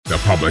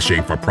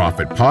Publishing for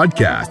Profit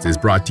podcast is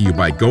brought to you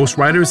by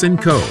Ghostwriters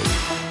 &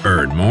 Co.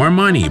 Earn more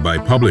money by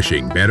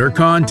publishing better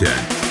content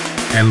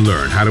and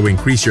learn how to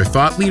increase your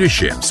thought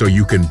leadership so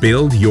you can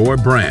build your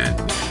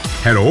brand.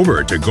 Head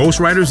over to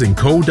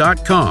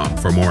ghostwritersandco.com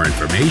for more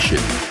information.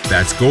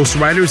 That's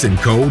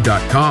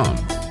ghostwritersandco.com.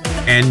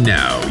 And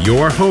now,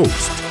 your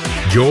host,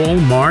 Joel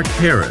Mark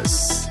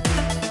Harris.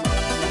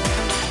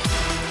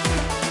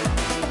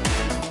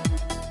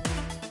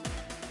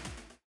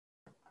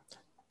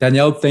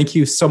 Danielle, thank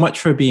you so much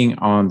for being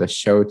on the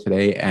show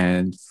today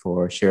and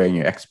for sharing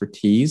your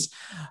expertise.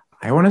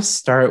 I want to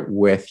start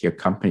with your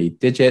company,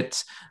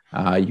 Digit.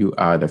 You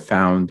are the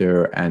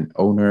founder and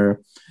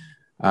owner.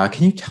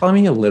 Can you tell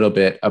me a little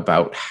bit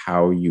about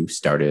how you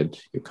started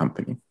your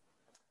company?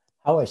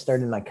 How I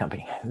started my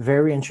company.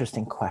 Very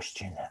interesting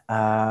question.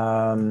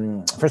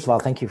 First of all,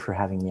 thank you for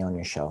having me on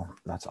your show.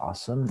 That's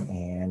awesome.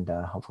 And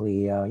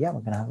hopefully, we're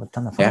going to have a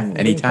ton of fun. Yeah,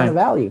 anytime. A ton of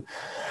value.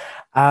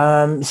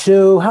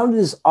 So how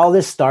does all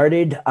this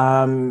started?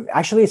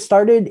 Actually, it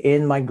started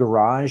in my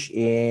garage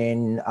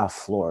in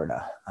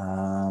Florida.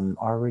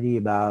 Already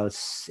about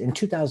in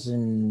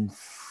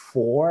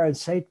 2004, I'd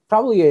say,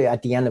 probably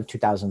at the end of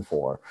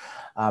 2004,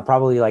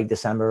 probably like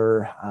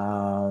November,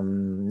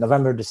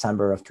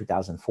 December of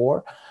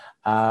 2004.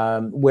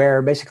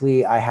 Where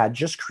basically I had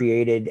just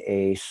created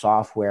a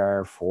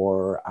software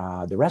for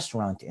the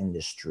restaurant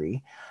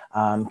industry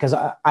because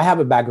I have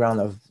a background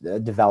of a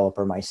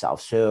developer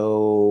myself.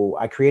 So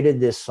I created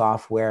this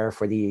software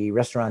for the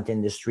restaurant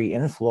industry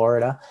in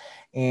Florida.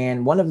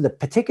 And one of the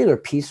particular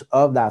piece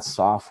of that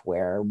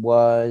software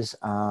was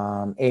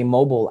a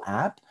mobile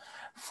app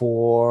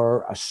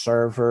for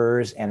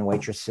servers and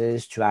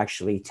waitresses to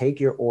actually take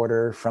your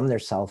order from their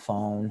cell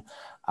phone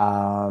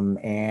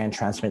and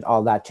transmit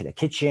all that to the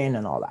kitchen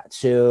and all that.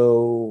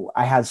 So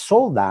I had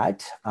sold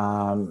that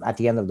at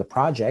the end of the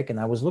project, and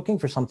I was looking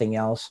for something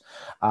else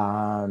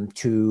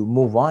to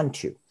move on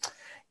to.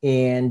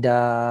 And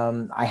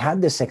I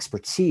had this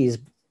expertise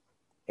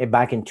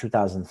back in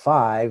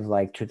 2005,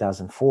 like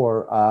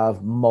 2004,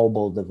 of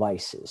mobile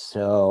devices.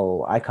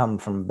 So I come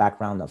from a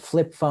background of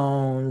flip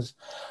phones.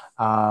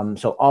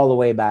 So all the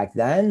way back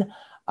then,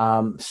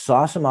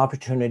 saw some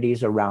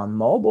opportunities around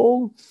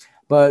mobile,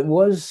 but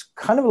was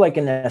kind of like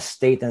in a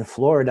state in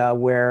Florida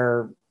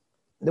where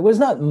there was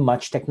not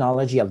much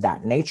technology of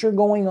that nature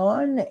going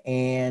on.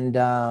 And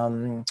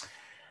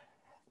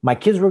my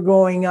kids were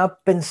growing up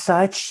and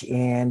such.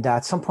 And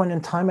at some point in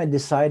time, I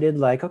decided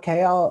like,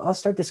 okay, I'll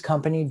start this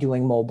company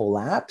doing mobile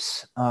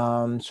apps.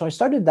 So I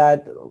started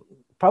that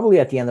probably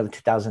at the end of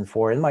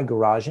 2004 in my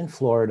garage in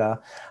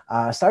Florida.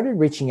 Started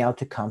reaching out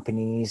to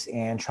companies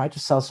and tried to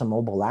sell some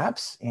mobile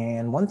apps.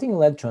 And one thing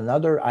led to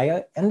another.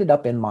 I ended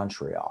up in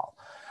Montreal.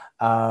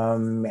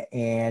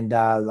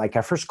 Like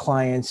our first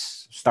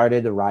clients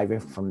started arriving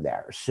from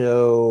there.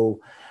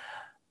 So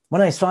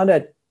when I saw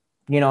that,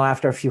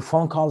 after a few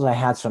phone calls, I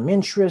had some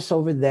interest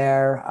over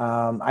there.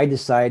 I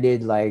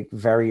decided like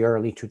very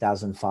early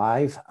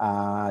 2005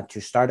 to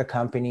start a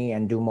company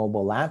and do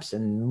mobile apps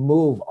and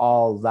move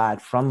all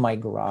that from my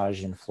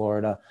garage in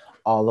Florida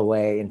all the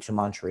way into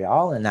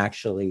Montreal and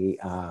actually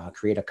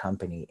create a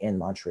company in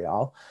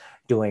Montreal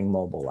doing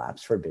mobile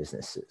apps for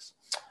businesses.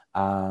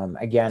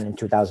 Again, in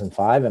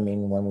 2005,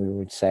 when we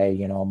would say,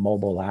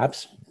 mobile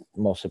apps,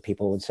 most of the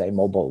people would say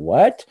mobile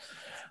what?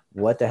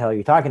 What the hell are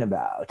you talking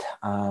about?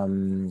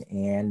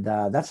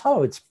 That's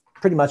how it's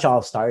pretty much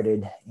all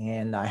started.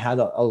 And I had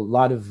a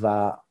lot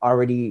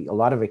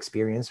of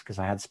experience because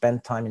I had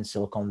spent time in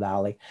Silicon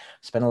Valley,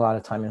 spent a lot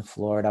of time in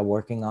Florida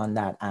working on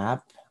that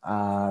app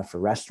for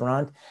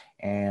restaurant.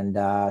 And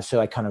so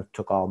I kind of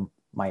took all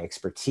my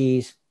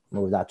expertise,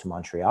 moved out to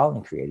Montreal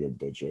and created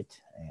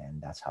Digit.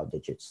 And that's how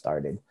Digit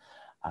started.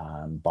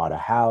 Bought a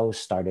house,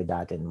 started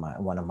that in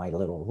one of my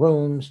little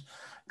rooms,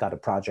 got a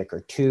project or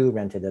two,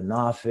 rented an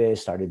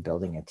office, started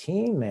building a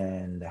team,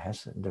 and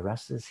the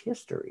rest is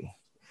history.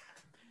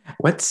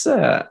 What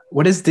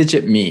does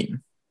Digit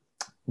mean?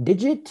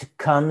 Digit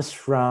comes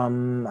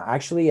from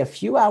actually a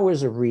few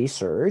hours of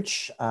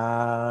research,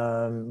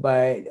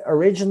 but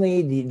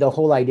originally the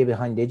whole idea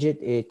behind Digit,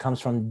 it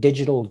comes from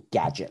digital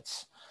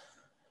gadgets.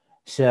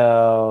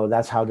 So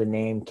that's how the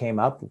name came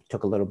up.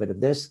 Took a little bit of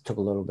this, took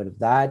a little bit of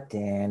that,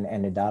 and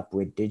ended up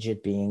with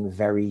Digit being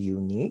very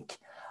unique.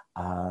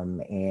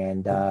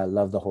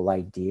 Love the whole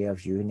idea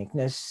of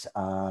uniqueness.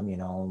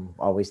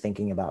 Always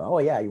thinking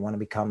about, you want to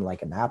become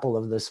like an Apple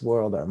of this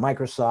world or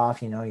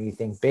Microsoft, you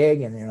think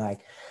big and you're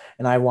like,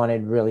 and I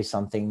wanted really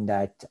something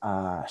that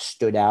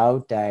stood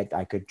out that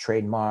I could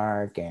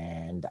trademark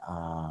and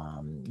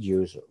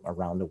use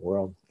around the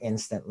world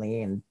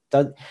instantly. And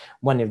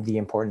one of the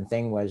important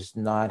thing was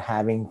not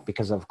having,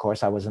 because of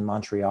course I was in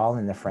Montreal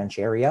in the French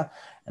area,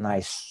 and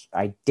I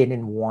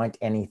didn't want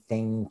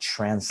anything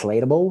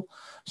translatable.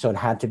 So it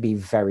had to be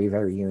very,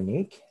 very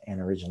unique, and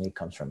originally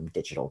comes from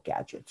digital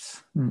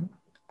gadgets.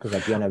 Because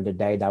at the end of the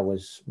day, that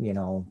was,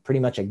 pretty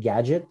much a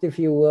gadget, if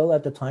you will,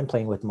 at the time,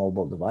 playing with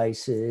mobile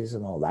devices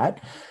and all that.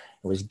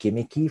 It was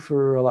gimmicky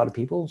for a lot of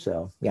people.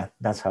 So yeah,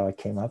 that's how it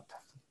came up.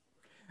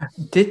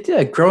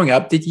 Did growing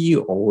up, did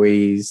you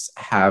always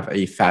have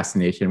a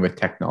fascination with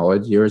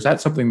technology, or is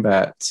that something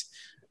that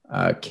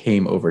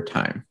came over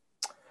time?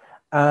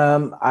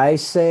 I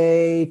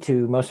say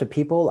to most of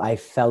people, I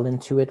fell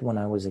into it when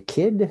I was a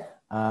kid.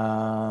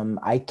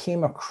 I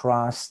came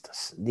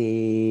across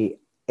the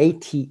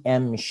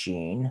ATM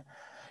machine.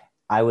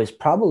 I was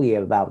probably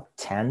about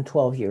 10,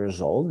 12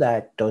 years old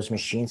that those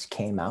machines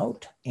came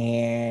out.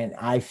 And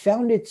I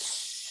found it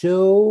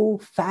so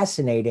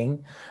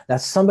fascinating that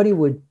somebody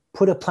would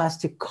put a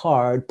plastic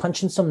card,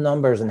 punch in some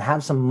numbers, and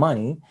have some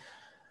money.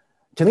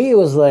 To me, it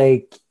was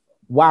like,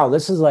 wow,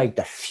 this is like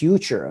the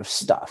future of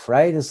stuff,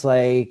 right? It's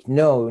like,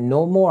 no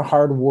more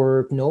hard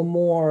work, no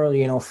more,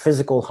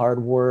 physical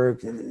hard work.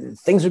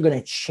 Things are going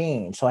to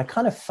change. So I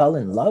kind of fell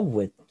in love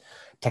with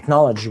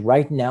technology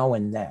right now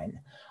and then.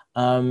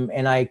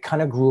 And I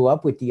kind of grew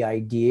up with the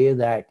idea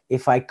that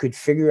if I could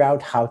figure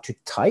out how to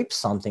type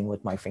something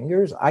with my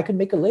fingers, I could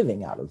make a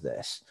living out of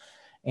this.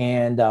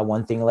 And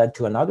one thing led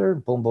to another,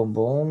 boom, boom,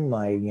 boom.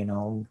 I,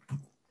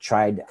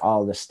 tried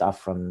all the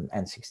stuff from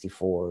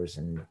N64s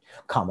and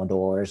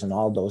Commodores and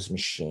all those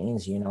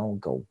machines,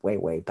 go way,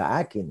 way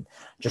back, and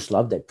just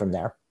loved it from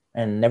there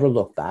and never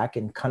looked back,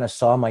 and kind of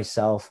saw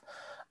myself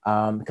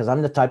because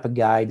I'm the type of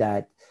guy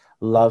that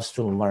loves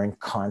to learn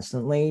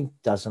constantly,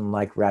 doesn't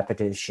like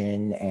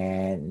repetition.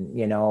 And,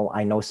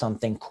 I know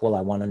something cool,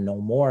 I want to know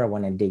more. I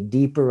want to dig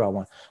deeper. I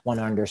want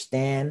to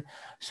understand.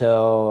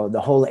 So the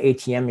whole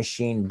ATM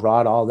machine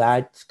brought all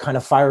that, kind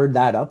of fired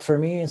that up for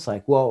me. It's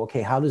like, whoa,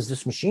 okay, how does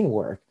this machine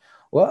work?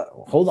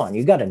 Well, hold on,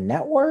 you got a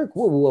network?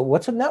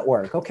 What's a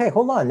network? Okay,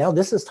 hold on. Now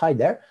this is tied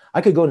there.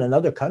 I could go to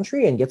another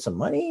country and get some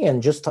money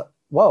and just,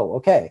 whoa,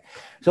 okay.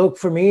 So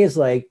for me, it's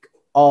like,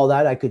 all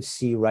that I could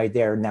see right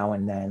there now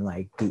and then,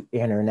 like the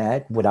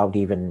internet, without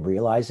even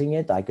realizing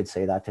it. I could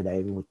say that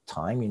today with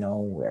time,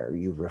 where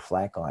you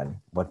reflect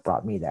on what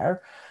brought me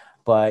there.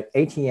 But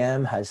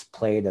ATM has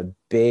played a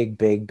big,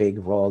 big, big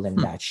role in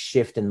that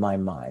shift in my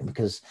mind,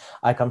 because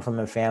I come from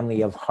a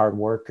family of hard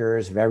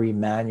workers, very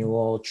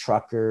manual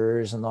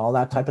truckers and all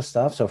that type of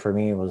stuff. So for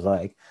me, it was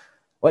like,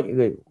 what,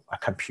 a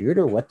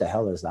computer? What the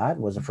hell is that?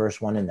 Was the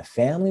first one in the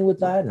family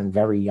with that, and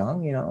very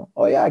young,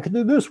 oh yeah, I could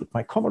do this with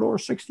my Commodore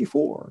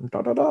 64 and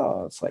da da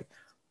da. It's like,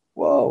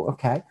 whoa,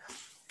 okay.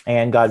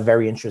 And got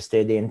very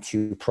interested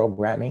into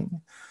programming.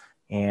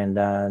 And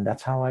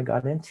that's how I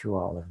got into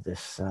all of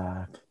this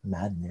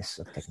madness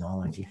of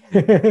technology.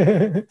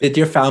 Did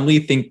your family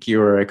think you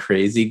were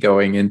crazy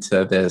going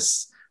into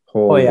this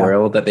whole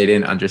world that they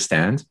didn't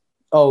understand?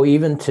 Oh,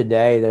 even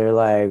today, they're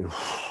like,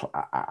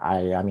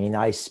 I mean,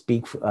 I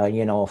speak,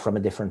 from a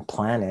different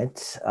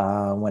planet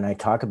when I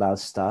talk about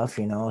stuff,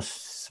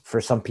 for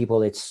some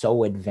people, it's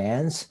so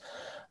advanced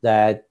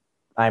that,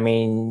 I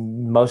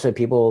mean, most of the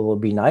people will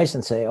be nice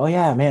and say, oh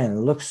yeah, man, it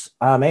looks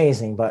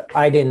amazing. But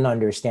I didn't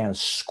understand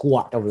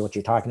squat over what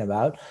you're talking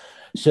about.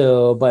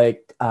 So,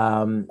 but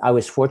I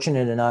was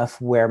fortunate enough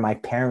where my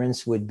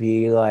parents would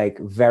be like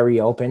very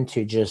open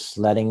to just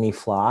letting me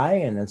fly.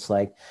 And it's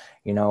like,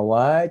 you know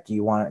what,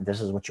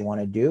 this is what you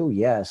want to do?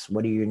 Yes.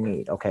 What do you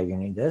need? Okay, you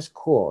need this.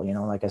 Cool.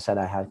 Like I said,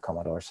 I had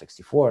Commodore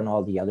 64 and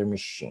all the other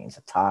machines,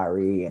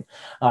 Atari, and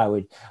I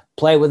would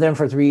play with them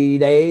for 3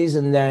 days.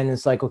 And then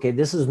it's like, okay,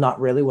 this is not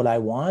really what I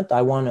want.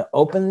 I want to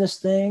open this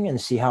thing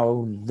and see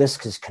how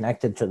this is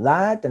connected to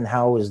that. And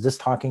how is this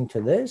talking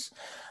to this?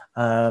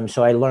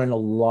 So I learned a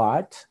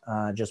lot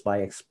just by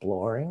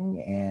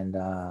exploring. And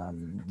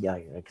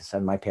like I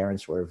said, my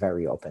parents were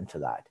very open to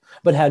that,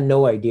 but had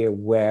no idea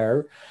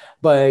where,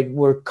 but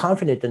were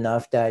confident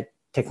enough that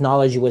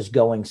technology was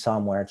going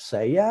somewhere to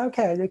say, yeah,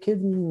 okay, the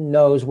kid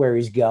knows where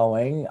he's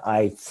going,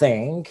 I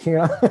think,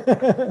 so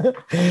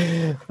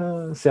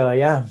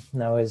yeah,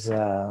 that was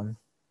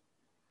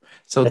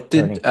so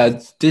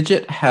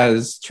Digit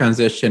has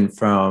transitioned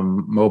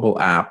from mobile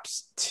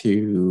apps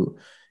to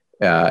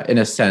in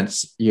a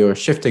sense, you're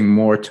shifting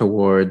more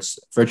towards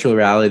virtual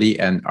reality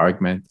and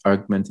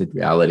augmented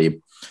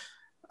reality.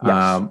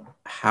 Yes.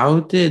 How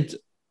did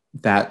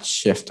that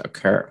shift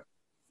occur?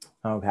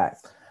 Okay.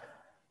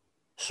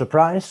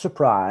 Surprise,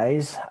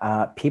 surprise.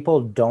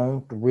 People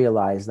don't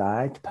realize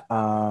that.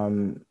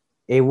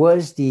 There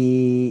was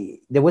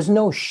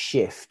no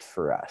shift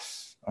for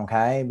us,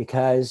 okay?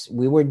 Because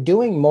we were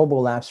doing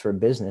mobile apps for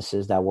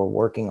businesses that were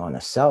working on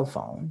a cell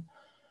phone.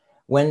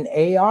 When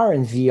AR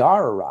and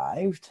VR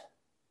arrived,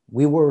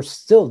 we were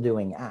still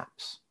doing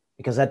apps,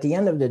 because at the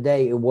end of the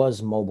day, it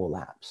was mobile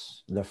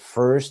apps. The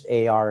first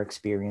AR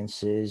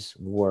experiences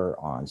were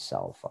on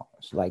cell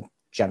phones, like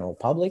general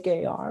public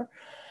AR.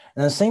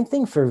 And the same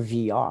thing for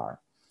VR.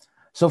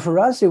 So for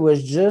us, it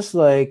was just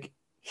like,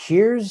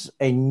 here's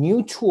a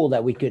new tool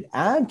that we could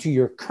add to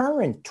your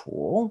current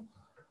tool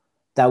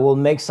that will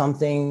make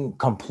something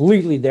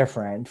completely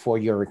different for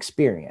your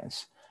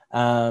experience.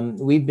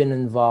 We've been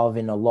involved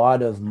in a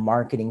lot of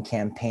marketing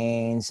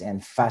campaigns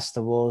and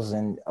festivals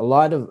and a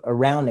lot of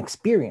around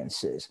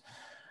experiences.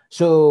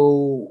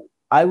 So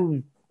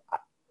I'm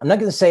not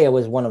going to say I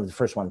was one of the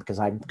first ones, because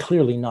I'm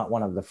clearly not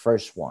one of the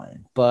first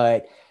one,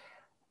 but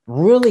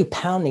really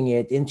pounding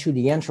it into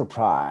the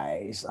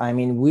enterprise. I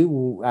mean, we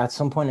were at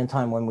some point in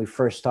time when we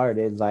first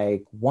started,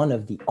 like one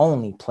of the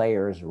only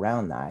players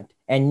around that,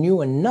 and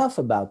knew enough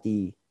about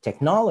the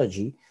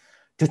technology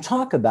to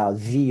talk about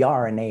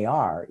VR and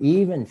AR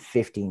even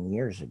 15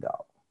 years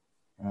ago.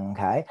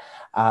 Okay.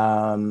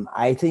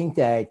 I think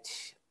that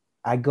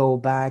I go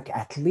back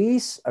at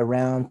least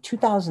around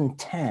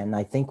 2010.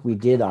 I think we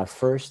did our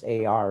first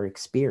AR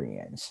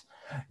experience.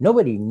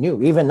 Nobody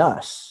knew, even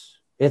us.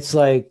 It's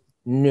like,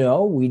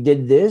 no, we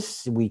did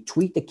this. We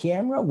tweaked the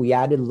camera, we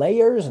added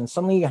layers, and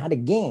suddenly you had a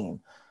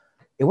game.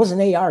 It was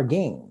an AR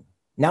game.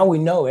 Now we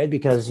know it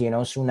because,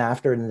 soon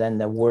after, and then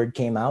the word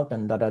came out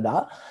and da da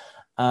da.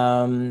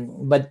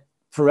 But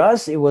for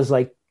us, it was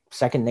like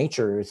second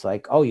nature. It's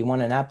like, oh, you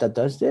want an app that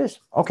does this?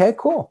 Okay,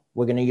 cool.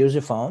 We're going to use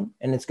a phone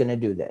and it's going to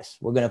do this.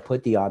 We're going to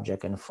put the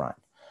object in front.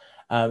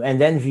 And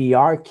then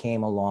VR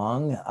came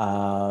along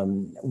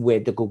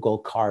with the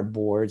Google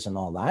Cardboards and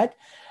all that.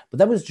 But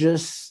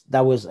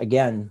that was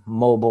again,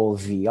 mobile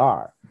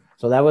VR.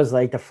 So that was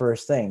like the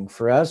first thing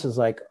for us is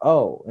like,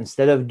 oh,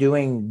 instead of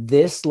doing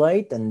this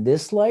light and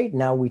this light,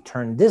 now we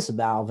turn this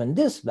valve, and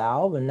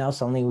now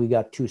suddenly we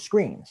got two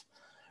screens.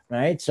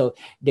 Right. So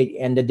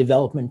the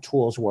development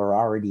tools were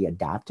already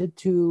adapted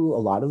to a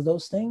lot of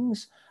those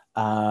things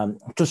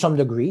to some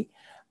degree.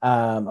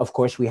 Of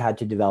course, we had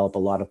to develop a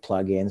lot of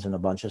plugins and a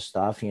bunch of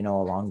stuff,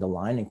 along the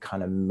line and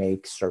kind of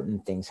make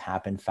certain things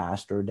happen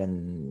faster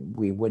than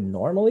we would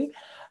normally.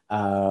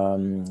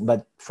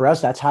 But for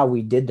us, that's how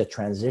we did the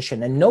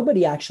transition. And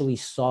nobody actually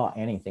saw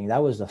anything.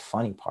 That was the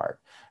funny part,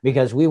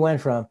 because we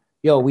went from,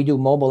 we do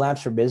mobile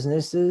apps for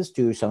businesses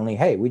to suddenly,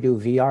 hey, we do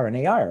VR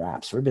and AR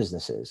apps for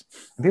businesses.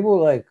 And people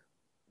were like,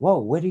 whoa,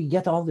 where do you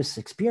get all this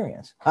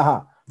experience?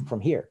 Haha,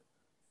 from here.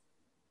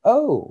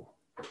 Oh,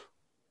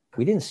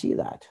 we didn't see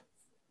that,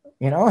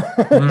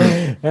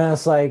 And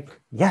it's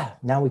like, yeah,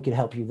 now we could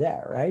help you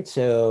there, right?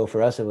 So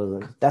for us,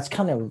 that's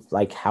kind of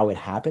like how it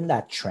happened,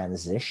 that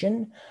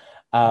transition.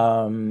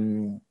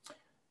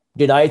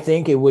 Did I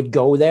think it would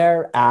go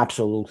there?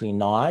 Absolutely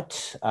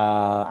not.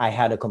 I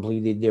had a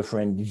completely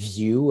different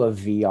view of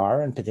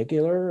VR in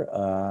particular,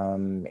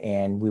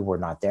 and we were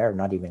not there,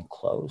 not even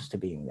close to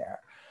being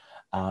there.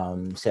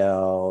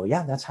 So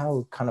yeah, that's how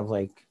it kind of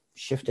like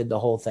shifted the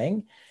whole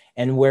thing.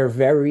 And we're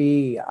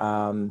very,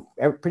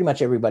 pretty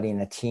much everybody in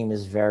the team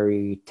is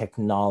very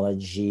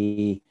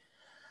technology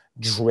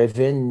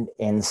driven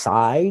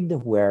inside,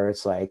 where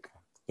it's like,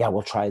 yeah,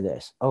 we'll try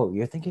this. Oh,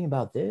 you're thinking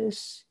about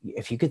this?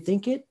 If you could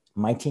think it,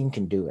 my team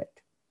can do it.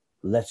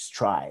 Let's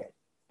try it.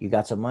 You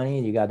got some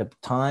money, you got the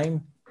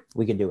time,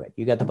 we can do it.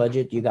 You got the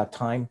budget, you got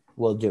time,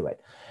 we'll do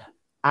it.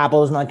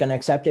 Apple is not going to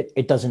accept it.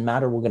 It doesn't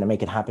matter. We're going to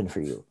make it happen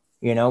for you.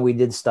 We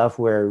did stuff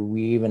where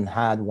we even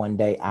had one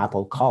day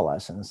Apple call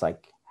us and it's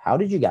like, how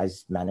did you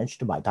guys manage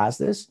to bypass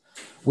this?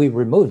 We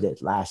removed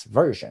it last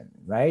version,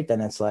 right?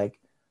 And it's like,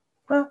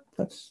 well,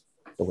 that's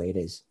the way it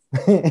is.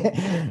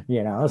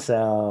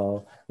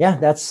 So yeah,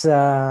 that's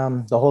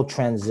the whole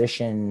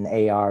transition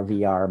AR,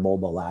 VR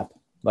mobile app,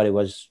 but it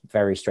was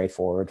very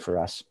straightforward for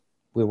us.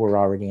 We were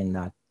already in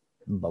that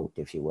boat,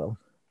 if you will.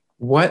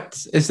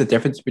 What is the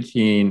difference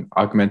between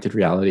augmented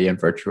reality and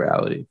virtual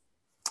reality?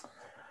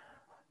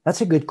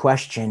 That's a good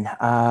question.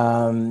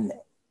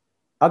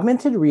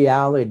 Augmented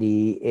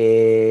reality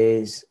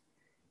is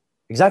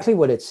exactly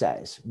what it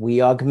says.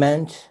 We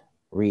augment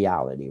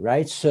reality,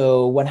 right?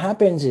 So what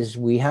happens is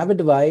we have a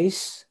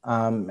device,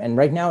 and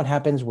right now it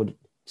happens with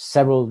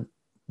several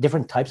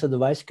different types of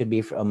device. It could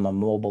be from a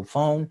mobile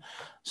phone,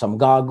 some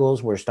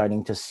goggles. We're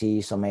starting to see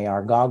some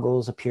AR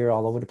goggles appear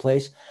all over the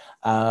place.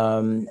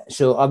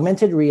 So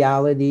augmented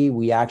reality,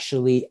 we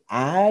actually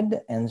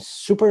add and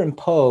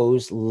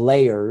superimpose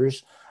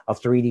layers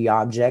of 3D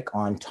object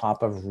on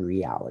top of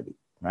reality,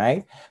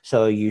 right?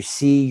 So you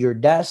see your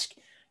desk,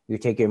 you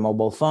take your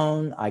mobile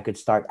phone, I could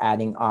start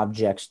adding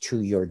objects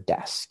to your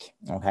desk,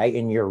 okay,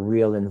 in your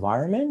real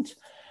environment,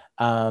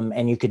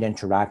 and you could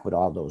interact with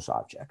all those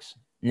objects.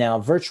 Now,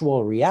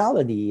 virtual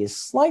reality is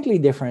slightly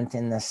different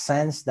in the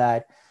sense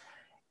that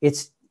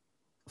it's,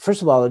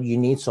 first of all, you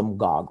need some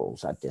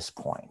goggles at this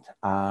point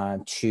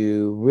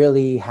to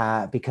really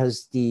have,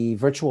 because the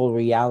virtual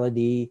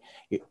reality,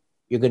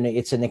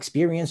 it's an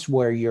experience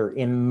where you're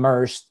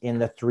immersed in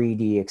the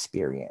 3D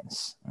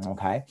experience,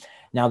 okay?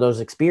 Now, those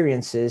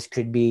experiences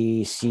could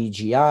be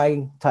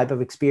CGI type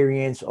of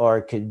experience, or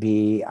it could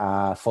be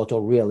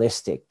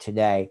photorealistic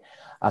today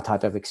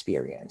type of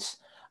experience.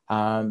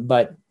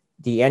 But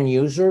the end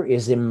user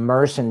is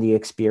immersed in the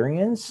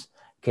experience,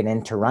 can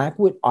interact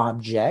with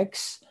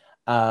objects,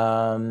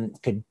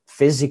 could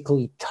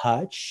physically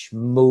touch,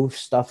 move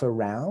stuff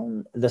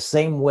around the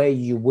same way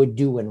you would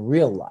do in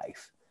real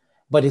life.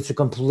 But it's a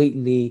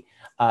completely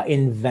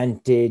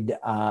invented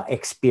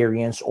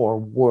experience or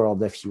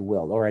world, if you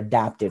will, or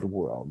adapted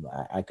world,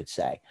 I could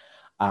say.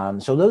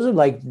 So those are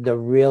like the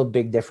real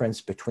big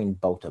difference between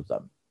both of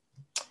them.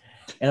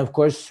 And of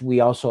course, we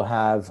also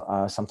have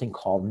something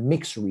called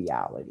mixed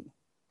reality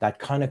that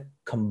kind of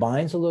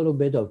combines a little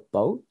bit of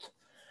both.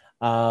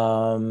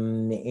 Yeah,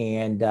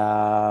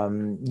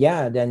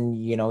 then,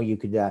 you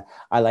could,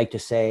 I like to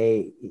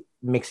say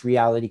mixed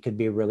reality could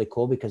be really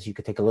cool because you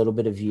could take a little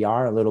bit of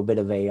VR, a little bit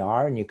of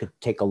AR, and you could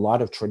take a lot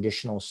of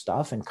traditional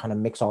stuff and kind of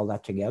mix all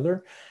that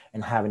together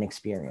and have an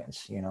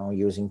experience,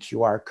 using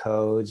QR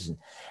codes and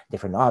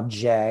different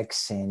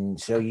objects. And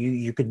so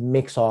you could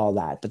mix all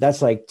that, but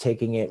that's like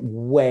taking it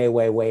way,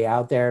 way, way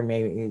out there.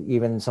 Maybe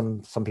even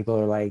some people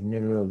are like,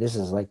 no, this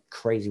is like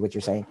crazy what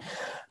you're saying.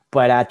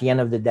 But at the end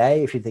of the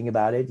day, if you think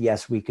about it,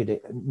 yes, we could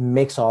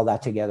mix all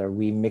that together.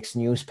 We mix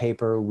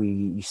newspaper,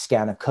 we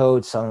scan a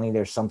code, suddenly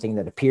there's something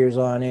that appears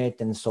on it,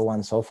 and so on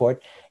and so forth.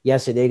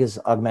 Yes, it is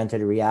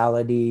augmented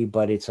reality,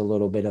 but it's a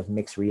little bit of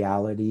mixed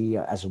reality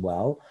as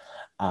well,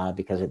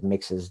 because it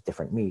mixes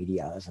different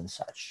medias and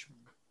such.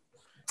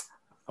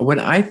 When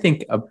I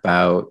think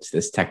about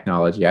this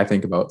technology, I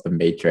think about the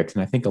Matrix,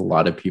 and I think a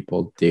lot of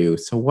people do.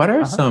 So what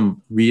are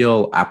some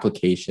real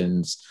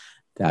applications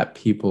that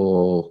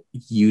people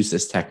use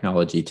this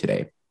technology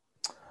today?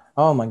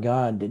 Oh my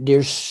God,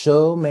 there's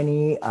so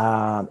many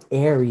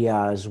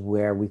areas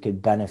where we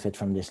could benefit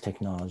from this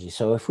technology.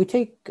 So if we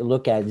take a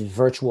look at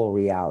virtual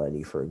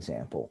reality, for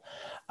example,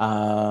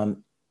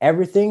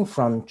 everything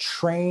from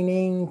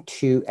training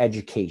to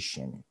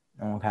education.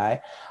 Okay.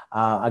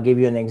 I'll give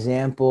you an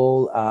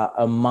example.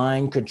 A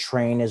mine could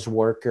train its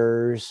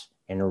workers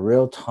in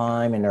real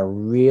time in a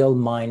real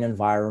mine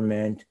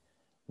environment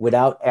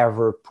without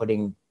ever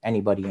putting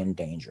anybody in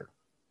danger.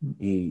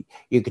 You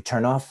could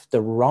turn off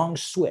the wrong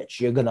switch.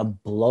 You're going to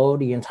blow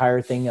the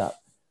entire thing up.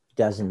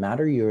 Doesn't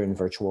matter. You're in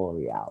virtual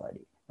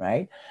reality,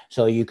 right?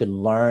 So you could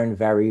learn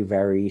very,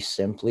 very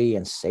simply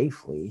and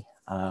safely.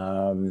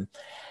 So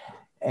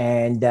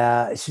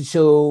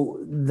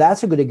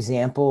that's a good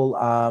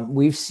example.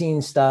 We've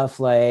seen stuff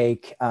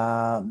like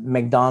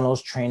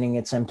McDonald's training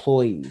its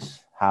employees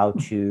how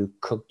to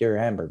cook their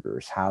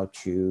hamburgers, how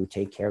to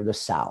take care of the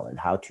salad,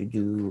 how to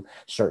do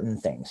certain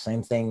things.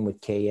 Same thing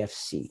with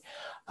KFC.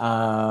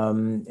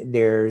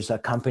 There's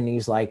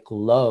companies like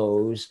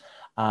Lowe's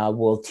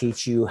will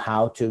teach you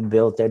how to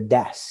build a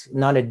desk,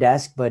 not a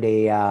desk, but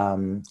a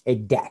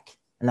deck,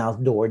 an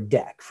outdoor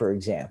deck, for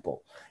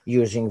example,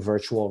 using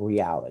virtual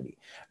reality,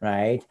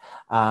 right?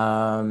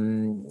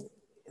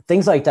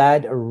 Things like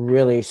that are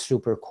really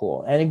super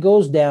cool. And it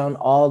goes down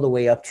all the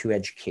way up to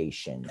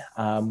education.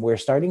 We're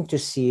starting to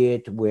see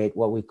it with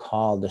what we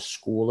call the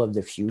school of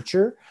the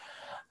future.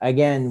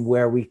 Again,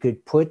 where we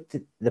could put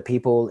the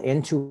people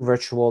into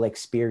virtual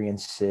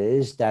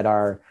experiences that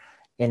are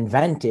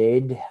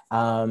invented,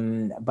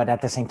 but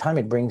at the same time,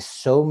 it brings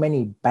so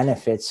many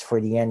benefits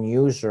for the end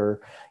user.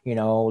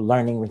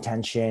 Learning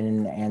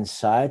retention and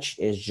such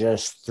is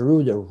just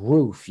through the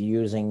roof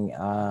using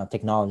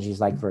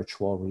technologies like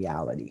virtual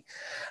reality.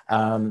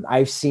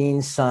 I've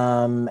seen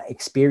some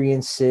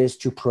experiences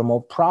to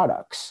promote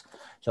products.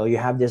 So you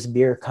have this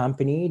beer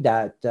company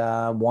that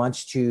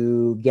wants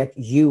to get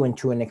you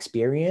into an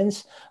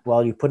experience.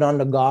 Well, you put on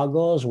the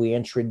goggles, we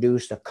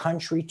introduce the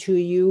country to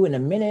you in a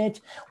minute.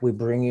 We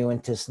bring you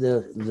into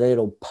the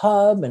little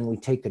pub and we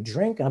take a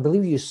drink. And I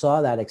believe you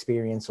saw that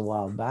experience a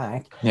while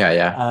back.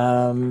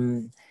 Yeah.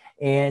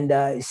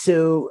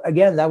 So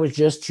again, that was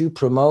just to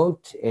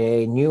promote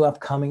a new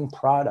upcoming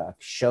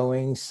product,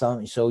 showing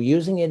so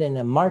using it in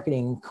a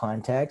marketing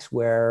context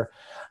where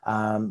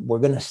we're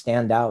going to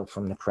stand out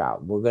from the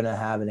crowd. We're going to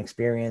have an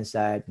experience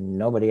that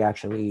nobody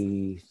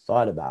actually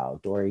thought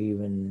about or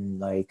even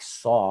like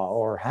saw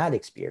or had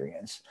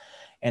experienced.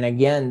 And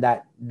again,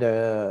 that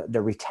the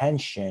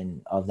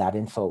retention of that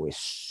info is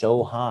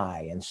so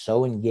high and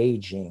so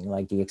engaging,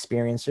 like the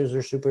experiences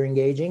are super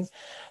engaging.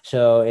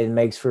 So it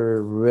makes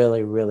for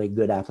really, really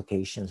good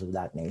applications of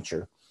that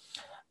nature.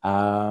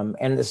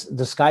 And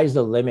the sky's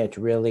the limit,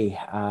 really,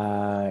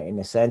 in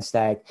the sense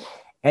that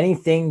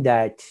anything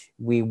that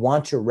we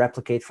want to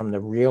replicate from the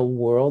real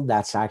world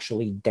that's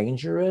actually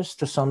dangerous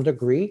to some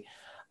degree,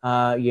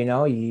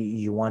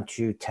 you want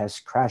to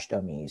test crash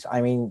dummies.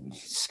 I mean,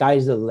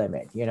 sky's the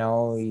limit.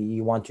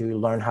 You want to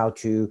learn how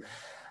to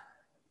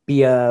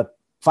be a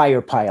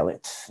fighter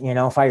pilot,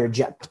 fighter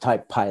jet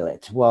type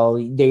pilot. Well,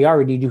 they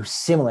already do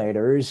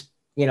simulators,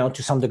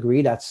 to some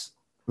degree. That's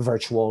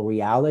virtual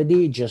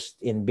reality,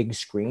 just in big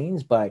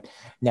screens. But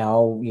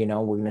now, we're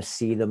going to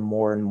see them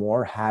more and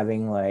more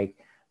having like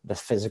the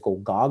physical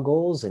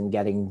goggles and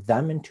getting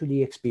them into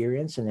the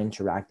experience and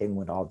interacting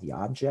with all the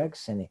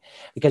objects. And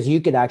because you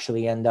could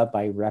actually end up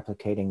by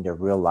replicating the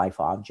real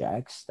life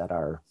objects that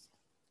are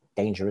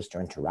dangerous to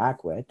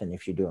interact with. And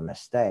if you do a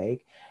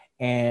mistake,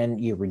 and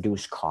you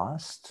reduce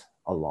cost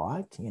a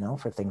lot,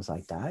 for things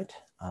like that.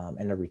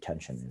 And the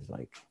retention is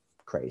like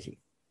crazy.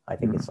 I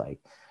think it's like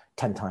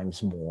 10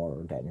 times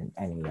more than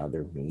any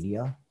other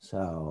media.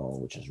 So,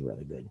 which is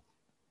really good.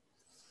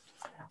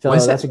 So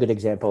that's a good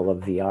example of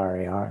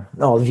VR, AR.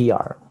 No,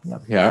 VR.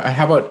 Yep. Yeah.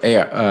 How about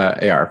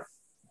AR?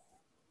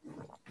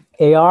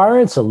 AR,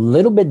 it's a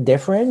little bit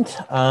different,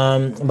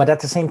 but at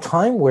the same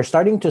time, we're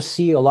starting to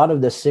see a lot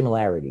of the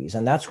similarities,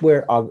 and that's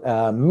where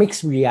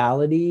mixed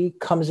reality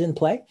comes in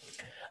play.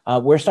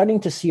 We're starting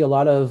to see a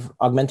lot of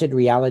augmented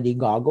reality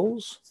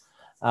goggles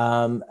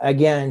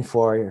Again,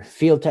 for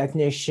field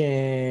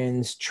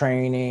technicians,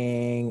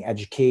 training,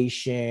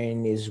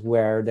 education is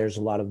where there's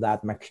a lot of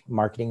that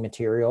marketing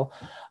material.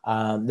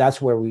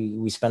 That's where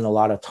we spend a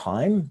lot of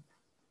time,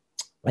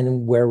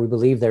 and where we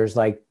believe there's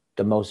like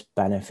the most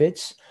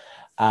benefits.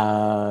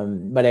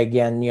 But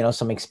again,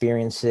 some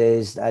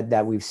experiences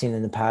that we've seen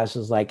in the past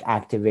is like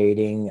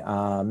activating,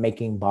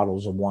 making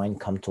bottles of wine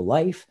come to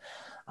life.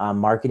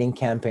 Marketing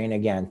campaign,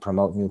 again,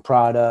 promote new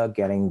product,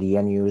 getting the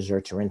end user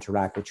to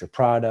interact with your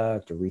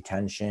product. The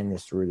retention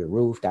is through the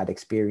roof. That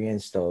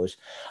experience, those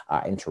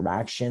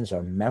interactions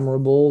are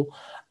memorable.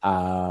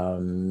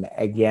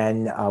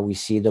 Again, we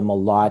see them a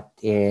lot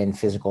in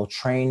physical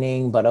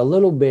training, but a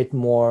little bit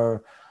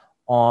more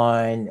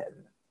on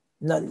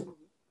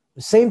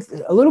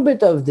a little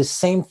bit of the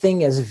same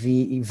thing as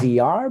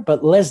VR,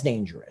 but less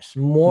dangerous,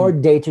 more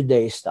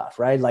day-to-day stuff,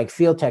 right? Like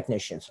field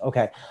technicians.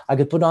 Okay, I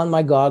could put on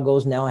my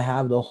goggles. Now I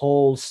have the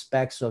whole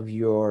specs of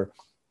your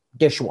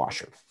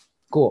dishwasher.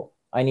 Cool.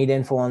 I need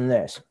info on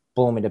this.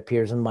 Boom, it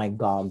appears in my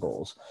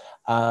goggles.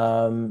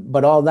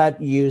 But all that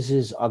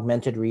uses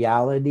augmented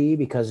reality,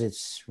 because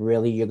it's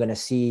really, you're going to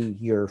see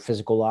your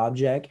physical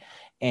object,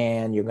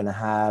 and you're going to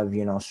have,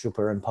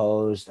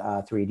 superimposed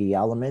 3D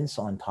elements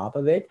on top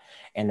of it.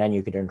 And then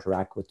you could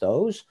interact with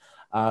those.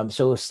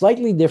 So a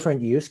slightly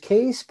different use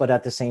case, but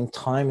at the same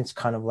time, it's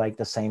kind of like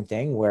the same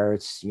thing where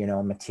it's,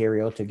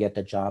 material to get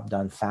the job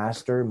done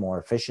faster, more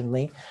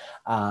efficiently,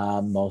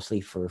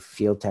 mostly for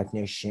field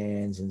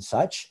technicians and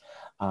such.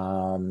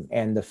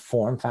 And the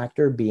form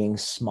factor being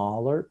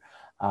smaller.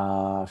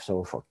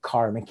 So for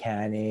car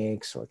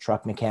mechanics or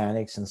truck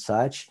mechanics and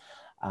such.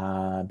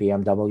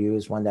 BMW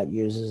is one that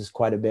uses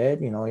quite a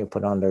bit. You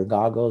put on their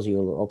goggles,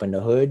 you'll open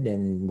the hood,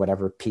 and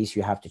whatever piece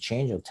you have to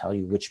change, it'll tell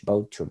you which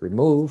bolt to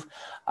remove,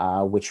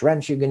 which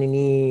wrench you're going to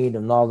need,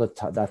 and all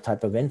that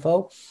type of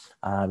info.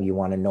 You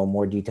want to know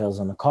more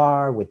details on the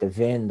car with the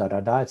VIN,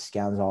 it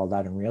scans all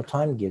that in real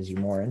time, gives you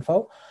more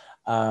info.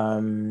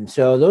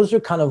 So those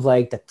are kind of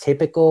like the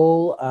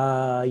typical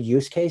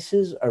use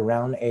cases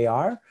around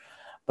AR.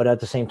 But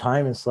at the same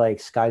time, it's like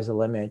sky's the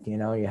limit. You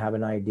have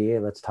an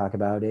idea, let's talk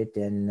about it,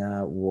 and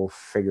we'll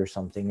figure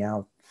something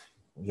out.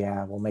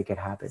 Yeah, we'll make it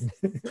happen.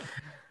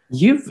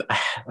 You've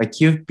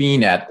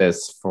been at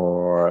this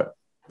for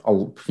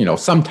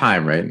some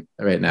time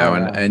right now,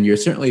 and you're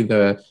certainly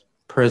the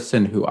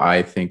person who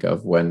I think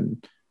of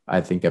when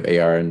I think of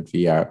AR and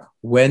VR.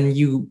 When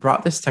you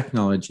brought this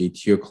technology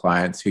to your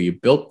clients who you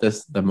built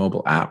the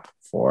mobile app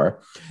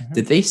for,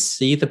 did they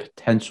see the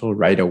potential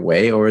right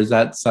away, or is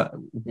that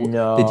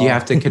no? Did you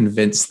have to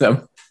convince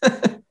them?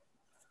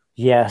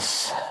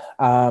 Yes,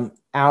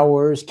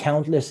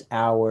 countless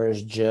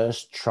hours,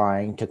 just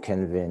trying to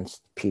convince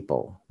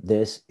people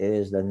this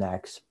is the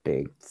next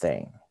big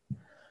thing.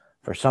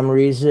 For some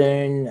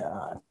reason,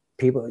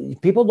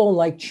 people don't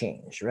like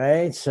change,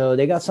 right? So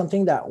they got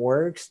something that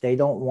works, they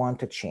don't want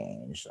to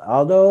change,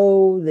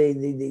 although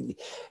they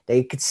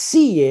could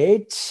see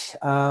it.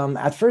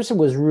 At first, it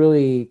was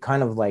really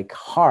kind of like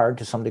hard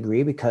to some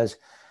degree, because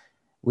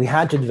we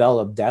had to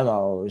develop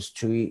demos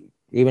to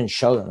even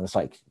show them. It's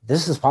like,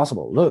 this is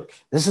possible. Look,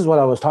 this is what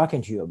I was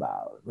talking to you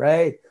about,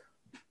 right?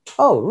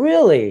 Oh,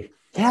 really?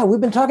 Yeah, we've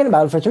been talking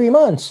about it for 3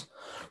 months.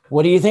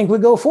 What do you think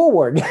would go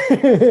forward?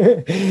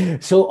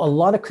 So a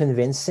lot of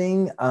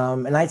convincing.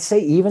 And I'd say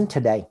even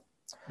today,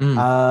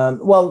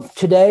 well,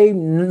 today,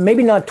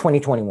 maybe not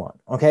 2021.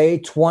 Okay.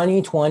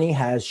 2020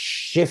 has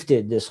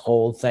shifted this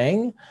whole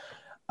thing.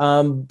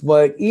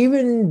 But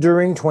even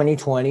during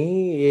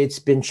 2020, it's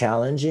been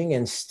challenging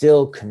and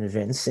still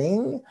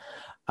convincing.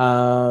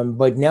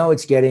 But now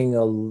it's getting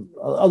a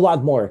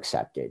lot more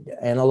accepted.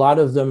 And a lot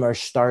of them are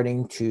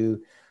starting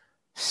to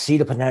see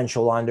the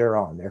potential on their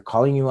own. They're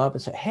calling you up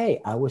and say,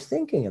 hey, I was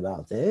thinking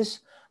about this.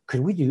 Could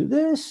we do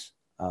this?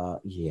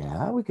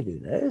 Yeah, we could do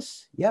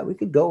this. Yeah, we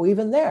could go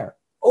even there.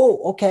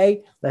 Oh,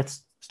 okay.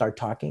 Let's start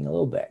talking a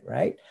little bit,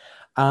 right?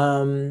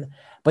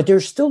 But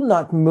they're still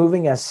not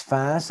moving as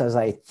fast as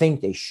I think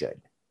they should.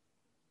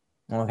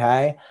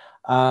 Okay.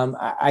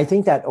 I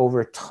think that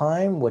over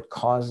time, what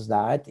caused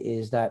that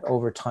is that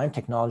over time,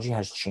 technology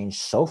has changed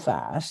so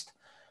fast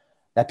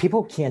that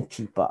people can't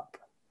keep up.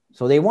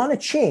 So they want to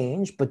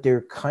change, but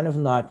they're kind of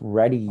not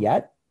ready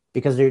yet,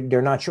 because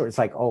they're not sure. It's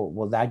like, oh,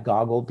 will that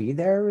goggle be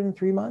there in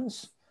 3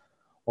 months?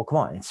 Well, come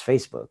on, it's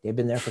Facebook. They've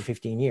been there for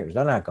 15 years.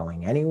 They're not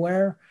going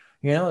anywhere.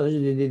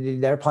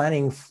 They're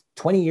planning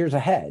 20 years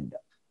ahead.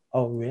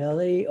 Oh,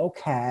 really?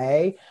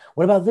 Okay.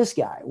 What about this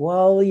guy?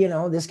 Well,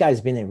 this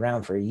guy's been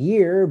around for a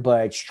year,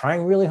 but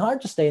trying really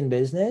hard to stay in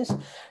business.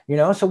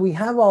 So we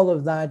have all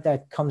of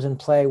that comes in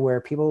play,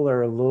 where people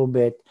are a little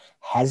bit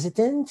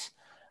hesitant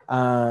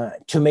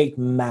to make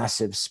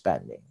massive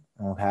spending.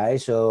 Okay.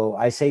 So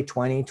I say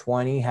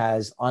 2020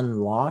 has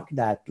unlocked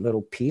that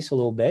little piece a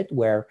little bit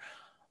where,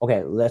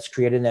 okay, let's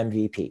create an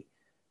MVP.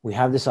 We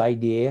have this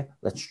idea.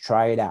 Let's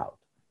try it out.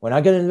 We're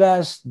not going to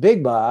invest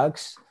big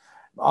bucks,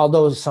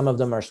 although some of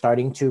them are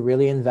starting to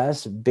really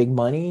invest big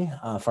money.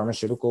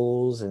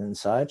 Pharmaceuticals and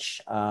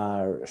such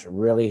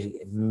really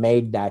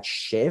made that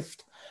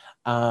shift.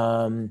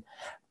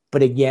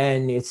 But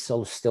again, it's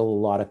still a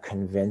lot of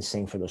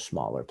convincing for the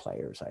smaller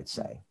players, I'd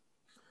say.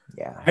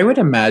 Yeah. I would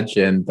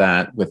imagine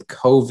that with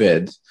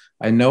COVID,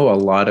 I know a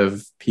lot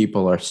of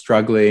people are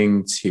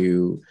struggling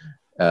to,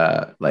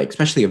 like,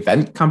 especially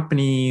event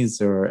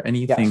companies or Yes.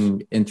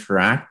 anything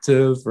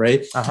interactive,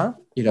 right? Uh-huh.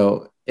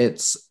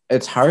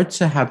 It's hard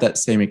to have that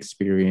same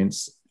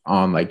experience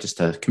on like just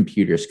a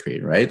computer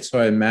screen, right? So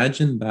I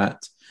imagine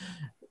that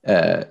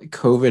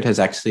COVID has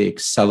actually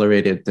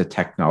accelerated the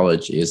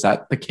technology. Is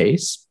that the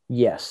case?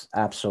 Yes,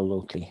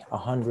 absolutely.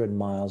 100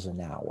 miles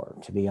an hour,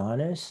 to be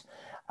honest.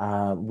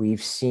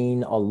 We've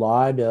seen a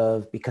lot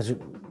of, because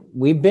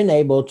we've been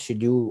able to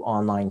do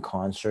online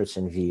concerts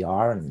in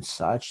VR and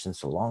such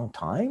since a long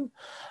time.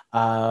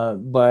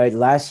 But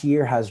last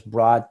year has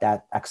brought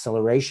that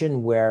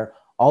acceleration where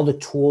all the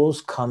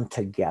tools come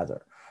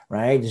together,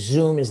 right?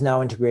 Zoom is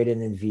now integrated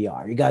in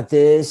VR. You got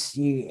this,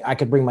 I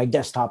could bring my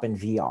desktop in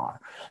VR.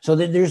 So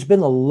there's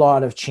been a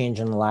lot of change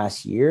in the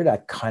last year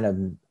that kind of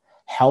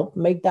help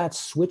make that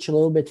switch a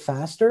little bit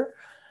faster.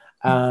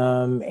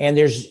 And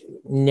there's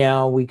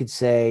now, we could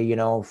say,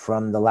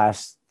 from the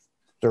last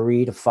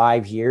 3 to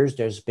 5 years,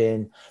 there's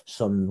been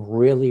some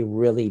really,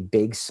 really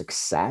big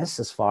success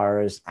as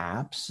far as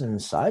apps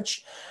and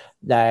such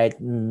that,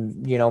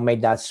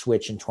 made that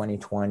switch in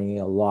 2020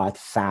 a lot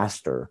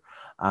faster.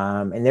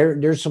 And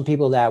there's some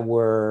people that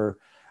were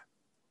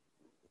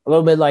a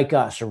little bit like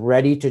us,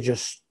 ready to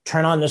just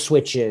turn on the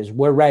switches.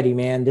 We're ready,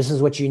 man. This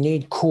is what you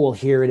need. Cool,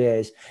 here it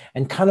is.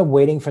 And kind of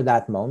waiting for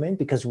that moment,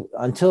 because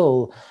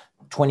until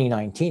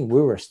 2019, we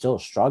were still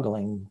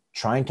struggling,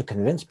 trying to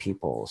convince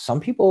people.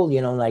 Some people,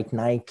 like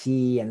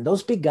Nike and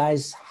those big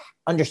guys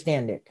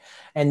understand it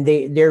and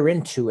they're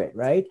into it,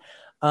 right?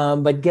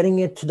 But getting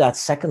it to that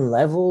second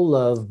level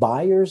of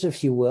buyers,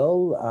 if you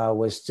will,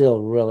 was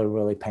still really,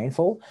 really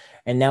painful.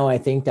 And now I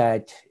think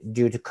that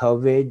due to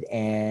COVID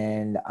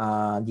and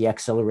the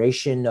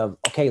acceleration of,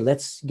 okay,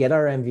 let's get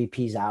our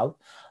MVPs out.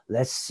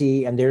 Let's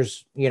see. And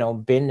there's,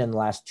 been in the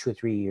last 2 or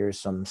 3 years,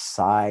 some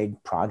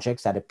side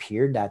projects that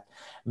appeared that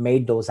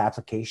made those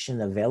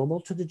applications available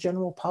to the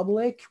general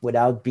public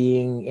without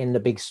being in the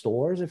big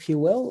stores, if you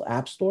will,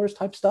 app stores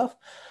type stuff,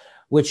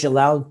 which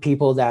allowed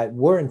people that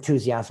were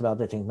enthusiastic about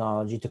the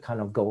technology to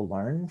kind of go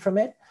learn from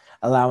it,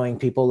 allowing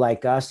people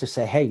like us to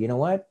say, hey, you know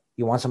what?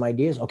 You want some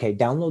ideas? Okay,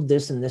 download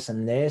this and this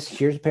and this.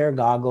 Here's a pair of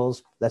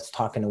goggles. Let's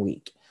talk in a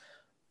week.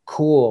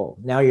 Cool.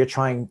 Now you're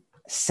trying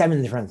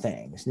 7 different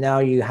things. Now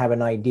you have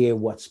an idea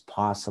what's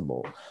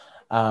possible.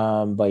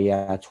 But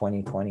yeah,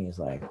 2020 is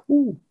like,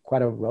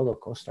 quite a roller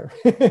coaster.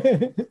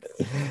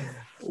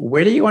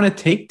 Where do you want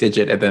to take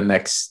Digit in the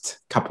next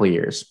couple of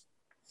years?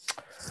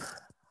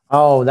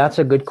 Oh, that's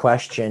a good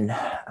question.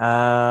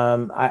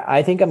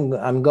 I think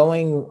I'm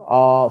going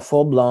all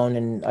full blown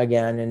and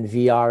again in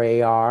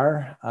VR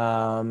AR,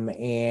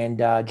 and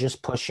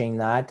just pushing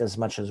that as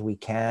much as we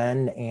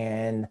can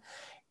and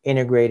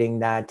integrating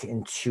that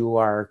into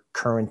our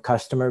current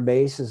customer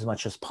base as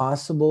much as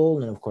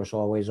possible, and of course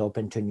always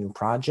open to new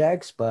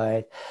projects,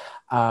 but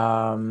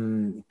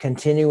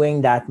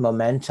continuing that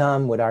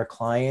momentum with our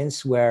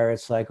clients where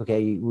it's like,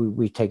 okay,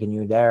 we've taken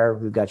you there,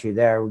 we've got you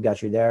there, we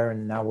got you there,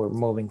 and now we're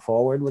moving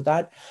forward with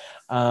that.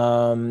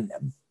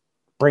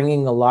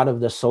 Bringing a lot of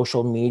the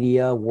social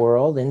media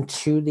world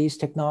into these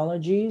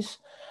technologies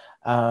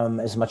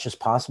as much as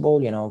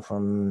possible,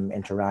 from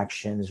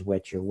interactions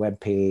with your web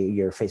page,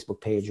 your Facebook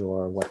page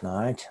or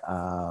whatnot.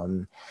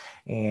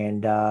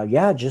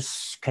 Yeah,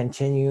 just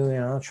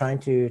continue, trying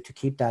to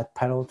keep that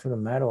pedal to the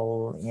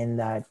metal in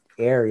that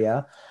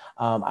area.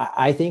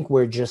 I think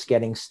we're just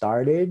getting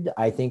started.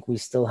 I think we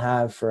still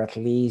have, for at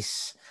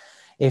least,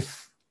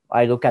 if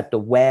I look at the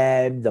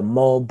web, the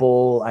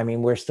mobile, I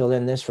mean, we're still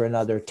in this for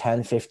another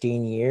 10,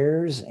 15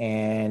 years.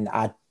 And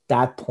at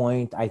that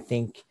point, I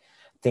think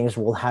things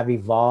will have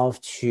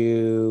evolved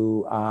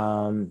to,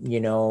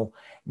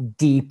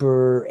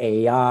 deeper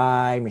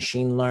AI,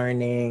 machine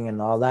learning,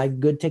 and all that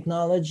good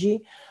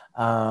technology,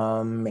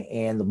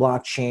 and the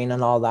blockchain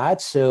and all that.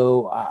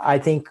 So I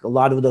think a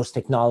lot of those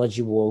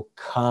technology will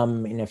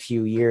come in a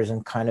few years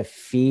and kind of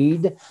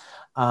feed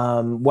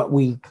what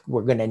we're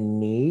going to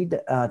need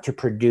to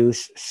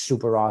produce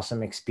super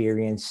awesome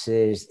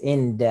experiences,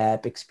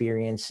 in-depth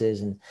experiences,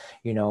 and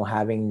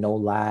having no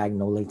lag,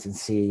 no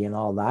latency, and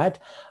all that.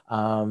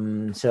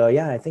 So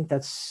yeah, I think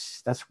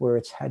that's where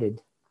it's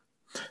headed.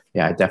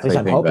 Yeah, I definitely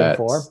I'm think hoping that.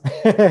 For.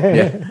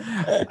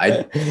 Yeah,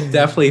 I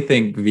definitely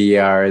think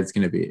VR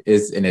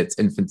is in its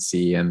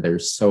infancy, and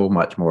there's so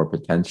much more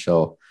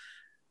potential.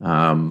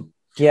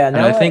 Yeah,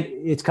 now I think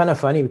it's kind of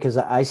funny because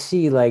I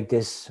see like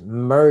this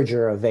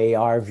merger of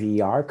AR,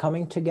 VR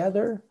coming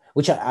together,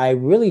 which I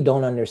really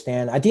don't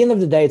understand. At the end of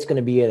the day, it's going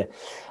to be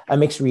a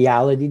mixed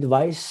reality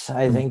device.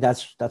 I think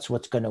that's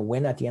what's going to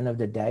win at the end of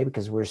the day,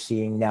 because we're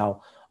seeing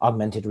now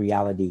augmented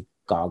reality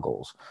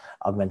goggles,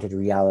 augmented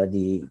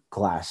reality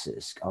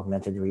glasses,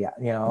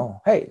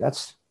 hey,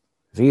 that's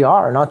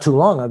VR not too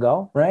long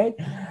ago, right?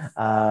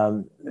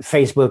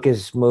 Facebook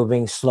is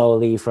moving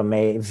slowly from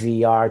a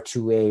VR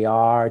to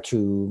AR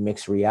to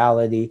mixed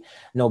reality.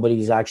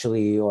 Nobody's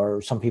actually,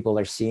 or some people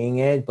are seeing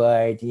it,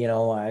 but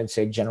I'd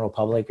say general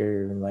public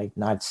are like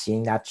not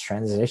seeing that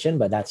transition,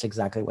 but that's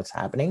exactly what's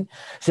happening.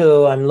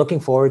 So I'm looking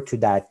forward to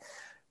that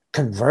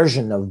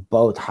conversion of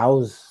both.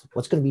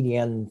 What's going to be the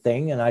end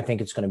thing? And I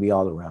think it's going to be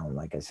all around,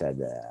 like I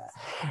said,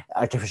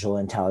 artificial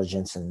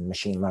intelligence and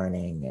machine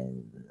learning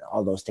and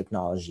all those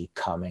technology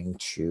coming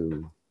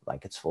to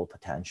like its full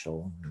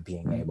potential,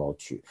 being able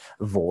to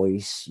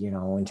voice,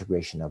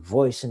 integration of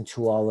voice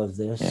into all of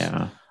this.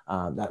 Yeah.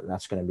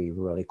 That's going to be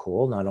really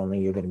cool. Not only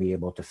you're going to be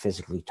able to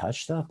physically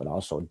touch stuff, but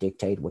also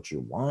dictate what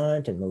you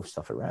want and move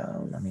stuff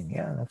around. I mean,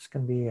 yeah, that's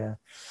going to be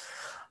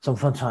some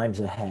fun times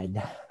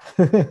ahead.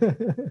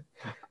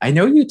 I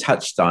know you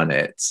touched on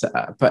it,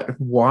 but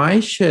why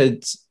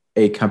should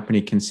a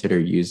company consider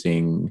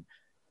using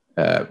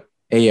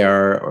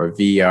AR or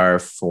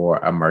VR for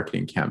a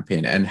marketing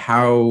campaign? And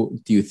how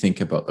do you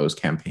think about those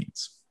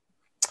campaigns?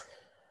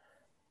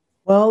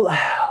 Well,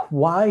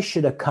 why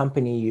should a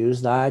company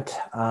use that?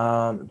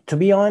 To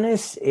be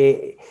honest,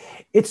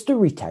 it's the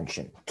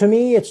retention. To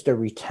me, it's the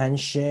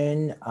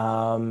retention.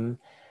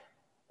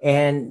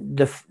 And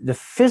the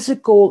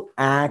physical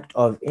act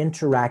of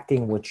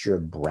interacting with your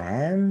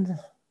brand.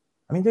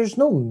 I mean, there's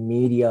no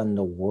media in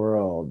the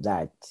world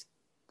that,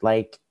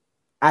 like,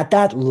 at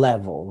that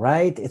level,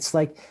 right? It's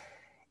like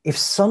if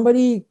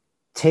somebody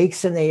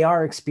takes an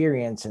AR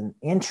experience and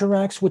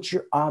interacts with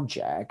your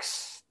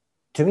objects,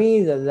 to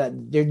me,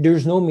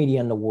 there's no media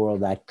in the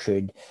world that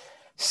could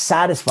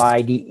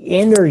satisfy the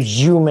inner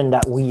human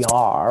that we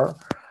are,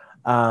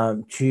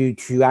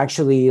 to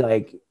actually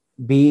like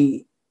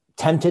be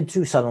tempted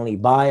to suddenly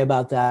buy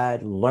about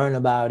that, learn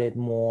about it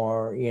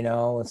more.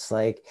 It's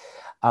like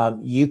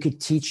you could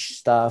teach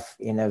stuff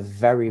in a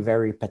very,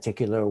 very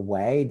particular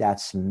way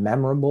that's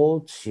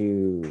memorable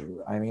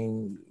to, I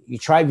mean, you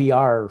try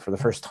VR for the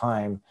first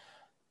time,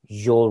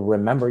 you'll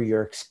remember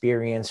your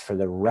experience for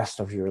the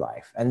rest of your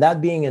life. And that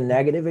being a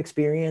negative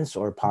experience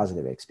or a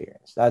positive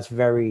experience, that's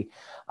very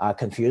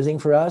confusing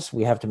for us.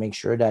 We have to make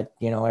sure that,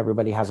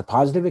 everybody has a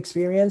positive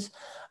experience.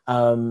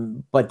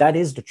 But that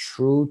is the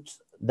truth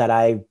that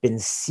I've been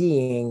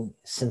seeing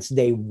since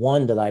day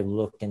one that I've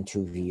looked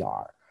into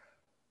VR.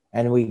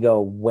 And we go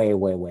way,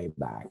 way, way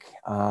back.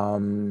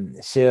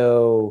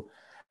 So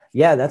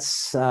yeah, that's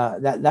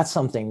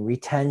something.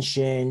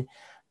 Retention,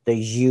 the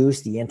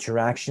use, the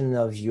interaction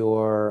of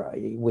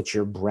with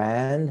your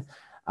brand,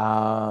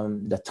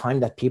 the time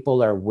that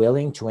people are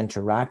willing to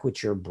interact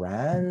with your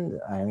brand.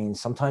 I mean,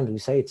 sometimes we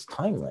say it's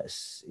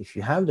timeless. If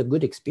you have the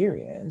good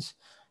experience,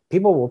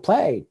 people will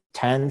play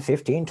 10,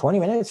 15, 20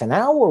 minutes, an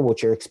hour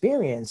with your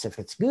experience if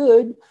it's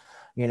good,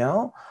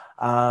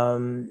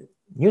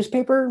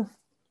 Newspaper,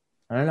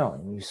 I don't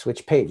know, you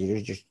switch pages,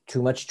 there's just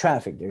too much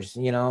traffic. There's,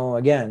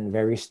 again,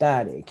 very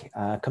static.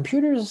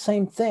 Computer is the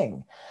same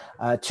thing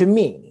to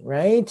me,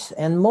 right?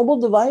 And mobile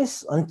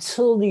device,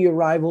 until the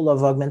arrival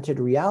of augmented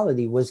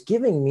reality, was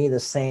giving me the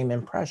same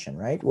impression,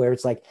 right? Where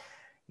it's like,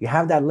 you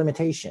have that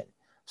limitation.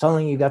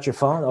 Suddenly you got your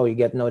phone, you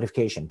get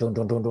notification.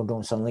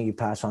 Don't. Suddenly you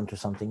pass on to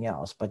something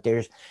else. But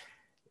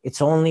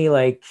it's only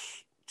like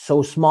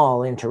so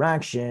small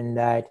interaction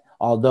that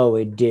although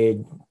it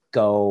did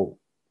go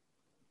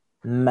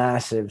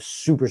massive,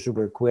 super,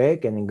 super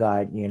quick, and it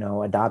got,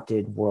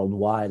 adopted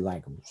worldwide,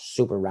 like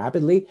super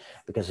rapidly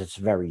because it's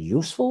a very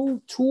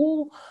useful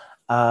tool.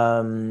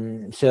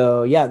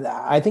 So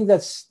yeah, I think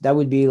that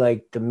would be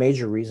like the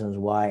major reasons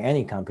why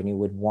any company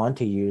would want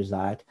to use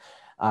that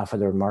for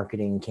their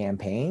marketing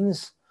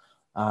campaigns.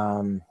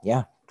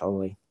 Yeah,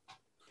 totally.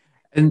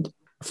 And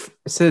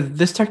so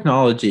this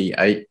technology,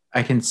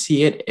 I can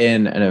see it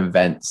in an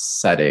event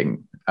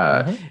setting.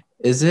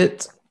 Is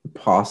it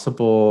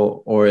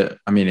possible, or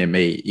I mean, it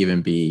may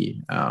even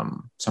be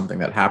something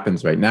that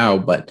happens right now,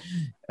 but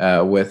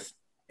with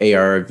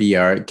AR or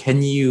VR,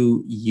 can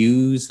you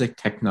use the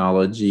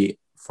technology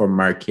for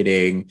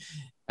marketing,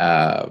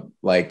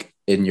 like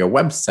in your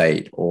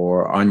website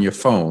or on your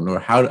phone, or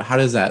how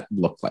does that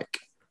look like?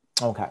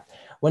 Okay.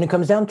 When it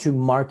comes down to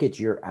market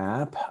your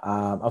app,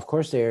 of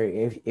course,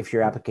 if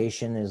your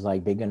application is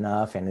like big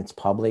enough and it's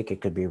public,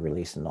 it could be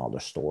released in all the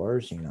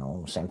stores,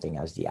 same thing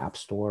as the App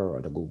Store or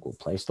the Google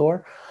Play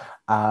Store.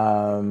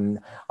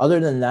 Other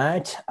than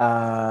that,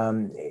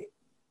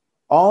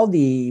 all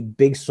the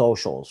big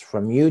socials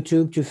from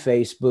YouTube to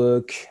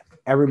Facebook,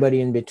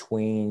 everybody in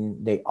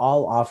between, they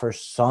all offer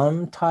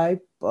some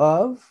type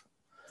of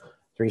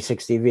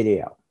 360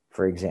 video,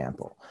 for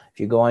example. If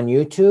you go on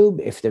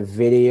YouTube, if the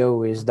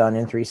video is done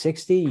in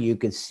 360, you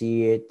could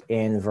see it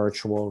in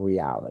virtual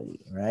reality,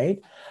 right?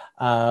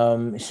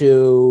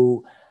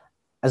 So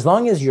as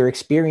long as your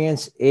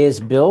experience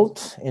is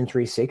built in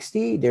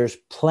 360, there's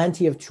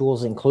plenty of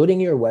tools, including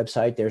your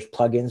website. There's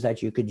plugins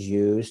that you could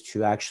use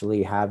to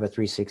actually have a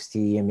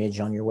 360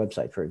 image on your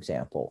website, for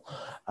example.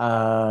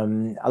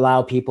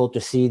 Allow people to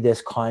see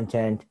this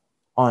content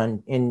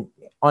on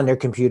their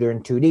computer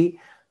in 2D.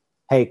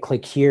 Hey,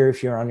 click here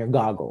if you're on your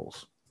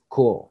goggles.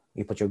 Cool.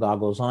 You put your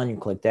goggles on, you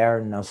click there,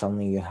 and now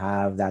suddenly you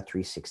have that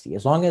 360.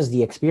 As long as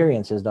the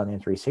experience is done in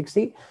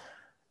 360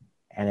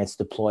 and it's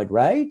deployed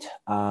right,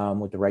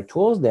 with the right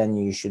tools, then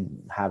you should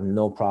have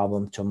no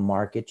problem to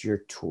market your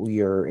tool,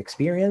 your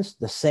experience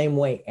the same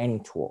way any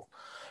tool.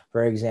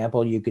 For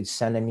example, you could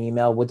send an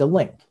email with a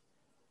link.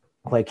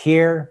 Click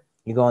here,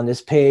 you go on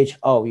this page.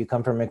 Oh, you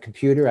come from a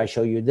computer. I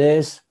show you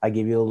this. I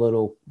give you a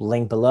little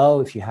link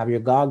below. If you have your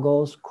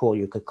goggles, cool,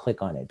 you could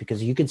click on it,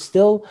 because you could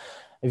still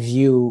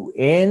view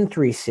in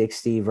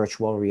 360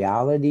 virtual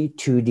reality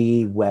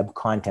 2D web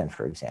content,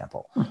 for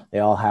example. They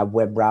all have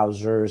web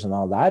browsers and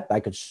all that.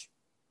 I could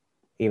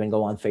even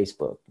go on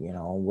Facebook,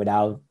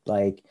 without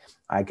like,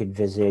 I could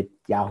visit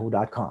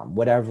yahoo.com,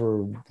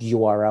 whatever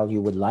URL you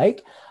would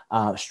like,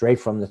 straight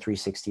from the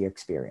 360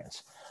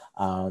 experience.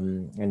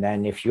 And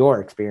then if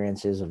your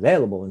experience is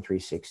available in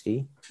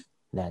 360,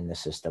 then the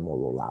system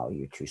will allow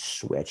you to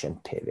switch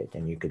and pivot,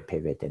 and you could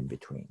pivot in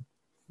between.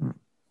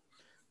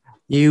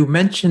 You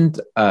mentioned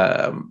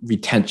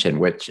retention,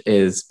 which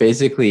is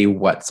basically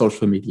what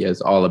social media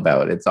is all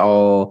about. It's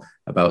all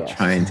about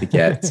trying to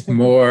get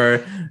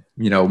more,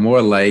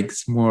 more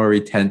likes, more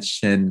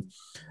retention.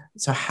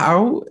 So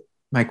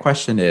my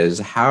question is,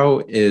 how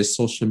is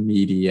social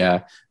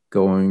media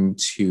going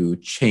to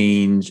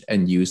change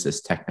and use this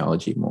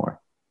technology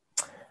more?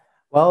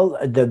 Well,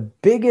 the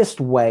biggest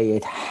way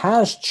it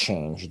has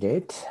changed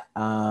it,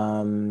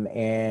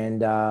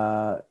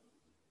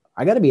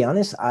 I got to be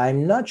honest,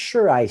 I'm not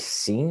sure I've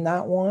seen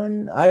that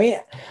one. I mean,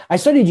 I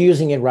started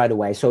using it right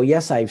away. So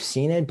yes, I've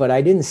seen it, but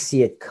I didn't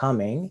see it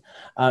coming,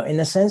 in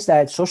the sense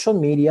that social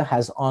media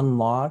has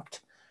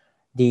unlocked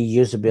the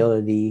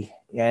usability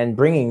and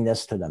bringing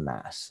this to the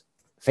mass.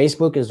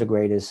 Facebook is the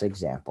greatest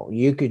example.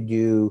 You could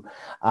do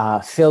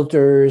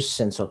filters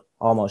since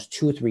almost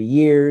 2-3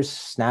 years.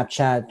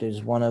 Snapchat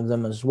is one of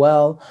them as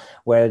well,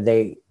 where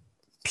they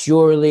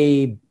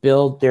purely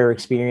built their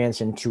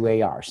experience into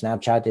AR.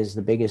 Snapchat is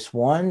the biggest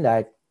one.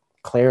 That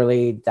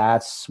clearly,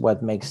 that's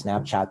what makes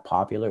Snapchat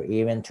popular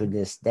even to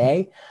this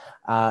day,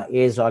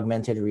 is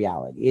augmented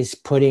reality, is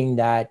putting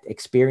that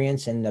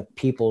experience in the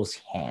people's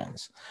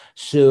hands.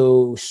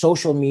 So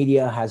social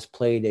media has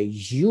played a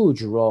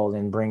huge role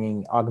in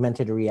bringing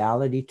augmented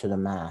reality to the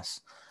mass.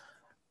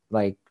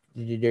 Like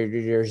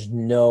there's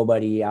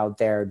nobody out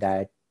there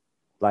that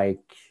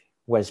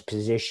was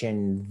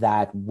positioned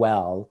that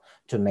well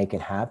to make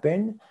it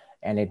happen.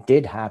 And it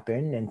did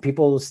happen, and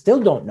people still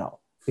don't know,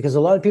 because a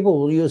lot of people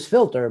will use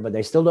filter, but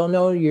they still don't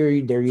know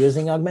they're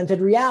using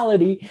augmented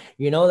reality.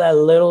 That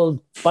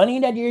little bunny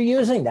that you're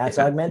using, that's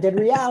augmented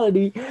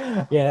reality,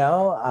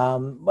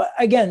 but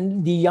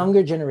again, the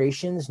younger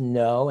generations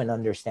know and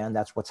understand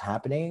that's what's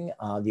happening.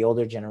 The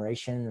older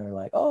generation are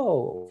like,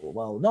 oh,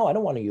 well, no, I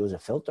don't want to use a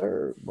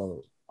filter.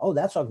 Well, oh,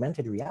 that's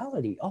augmented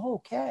reality. Oh,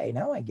 okay,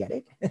 now I get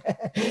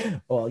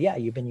it. Well, yeah,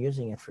 you've been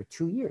using it for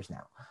 2 years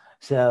now.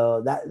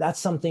 So that's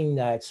something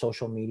that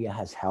social media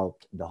has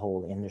helped the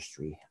whole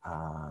industry.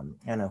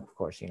 And of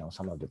course,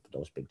 some of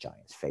those big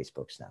giants,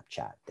 Facebook,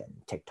 Snapchat, and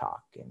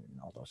TikTok, and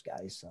all those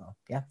guys. So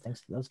yeah,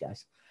 thanks to those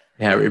guys.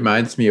 Yeah, it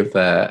reminds me of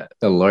the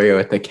lawyer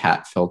with the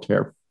cat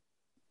filter.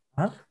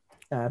 Huh?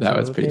 That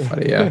was pretty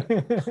funny, yeah.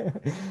 Well,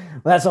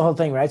 that's the whole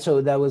thing, right?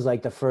 So that was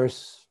like the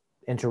first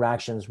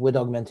interactions with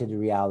augmented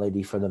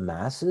reality for the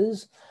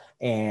masses.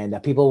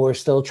 And people were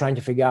still trying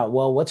to figure out,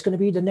 well, what's going to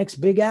be the next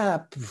big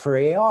app for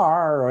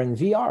AR or in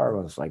VR?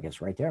 Well, it's like,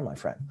 it's right there, my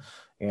friend.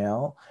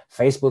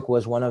 Facebook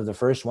was one of the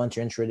first ones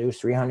to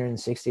introduce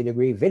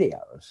 360-degree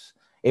videos.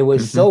 It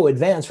was so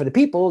advanced for the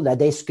people that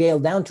they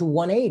scaled down to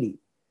 180,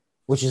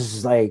 which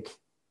is like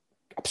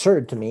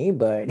absurd to me,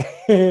 but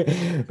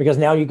because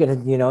now you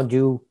can,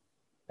 do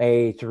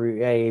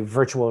a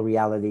virtual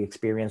reality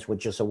experience with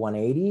just a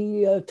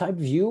 180 type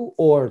view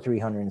or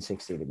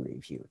 360-degree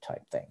view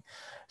type thing.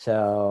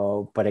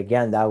 So, but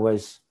again, that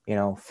was,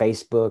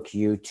 Facebook,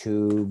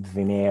 YouTube,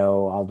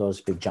 Vimeo, all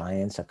those big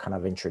giants have kind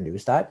of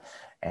introduced that.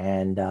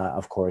 And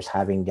of course,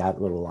 having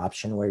that little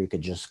option where you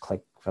could just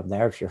click from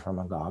there if you're from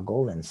a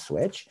goggle and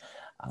switch,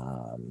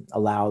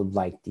 allowed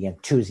like the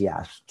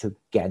enthusiasts to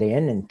get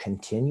in and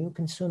continue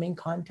consuming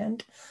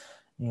content.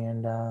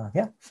 And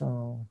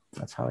so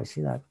that's how I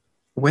see that.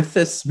 With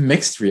this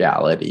mixed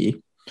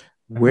reality,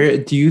 where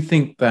do you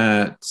think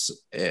that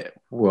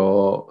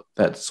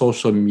that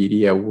social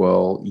media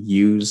will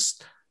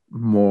use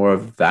more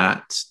of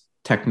that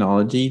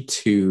technology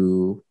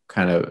to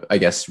kind of, I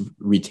guess,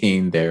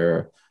 retain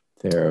their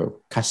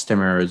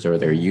customers or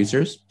their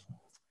users?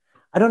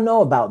 I don't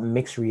know about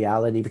mixed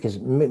reality, because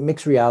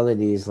mixed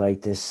reality is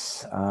like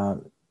this.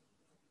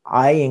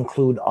 I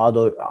include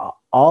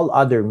all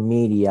other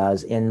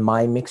medias in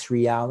my mixed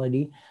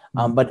reality,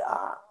 but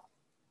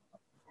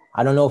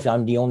I don't know if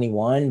I'm the only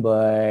one,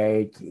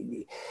 but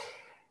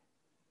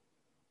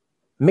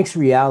mixed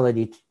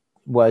reality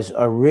was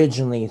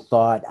originally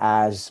thought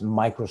as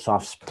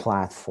Microsoft's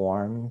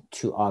platform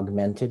to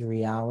augmented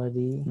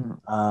reality,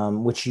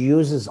 which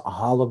uses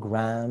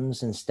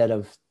holograms instead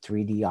of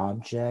 3D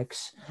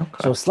objects. Okay.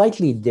 So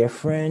slightly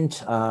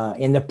different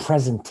in the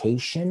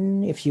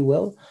presentation, if you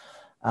will.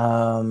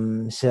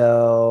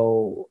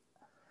 So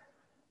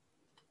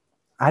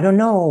I don't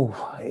know.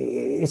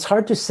 It's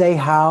hard to say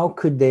how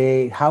could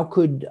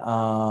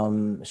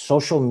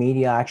social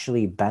media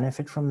actually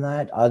benefit from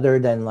that, other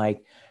than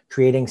like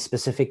creating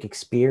specific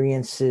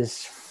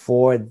experiences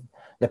for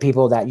the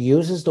people that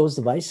uses those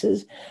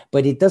devices.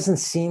 But it doesn't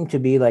seem to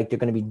be like they're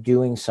going to be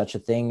doing such a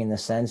thing, in the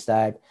sense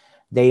that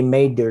they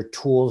made their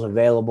tools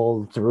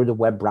available through the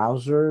web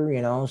browser,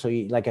 so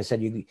like I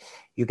said,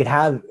 you could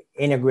have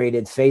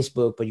integrated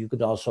Facebook, but you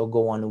could also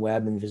go on the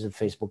web and visit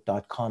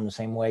facebook.com the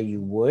same way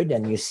you would,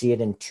 and you see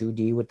it in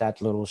 2D with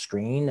that little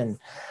screen. And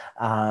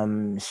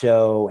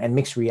and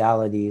mixed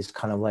reality is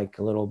kind of like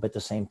a little bit the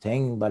same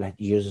thing, but it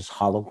uses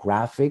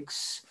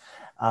holographics.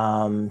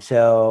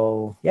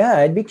 So yeah,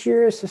 I'd be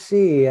curious to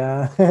see,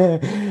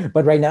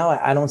 but right now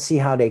I don't see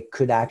how they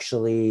could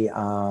actually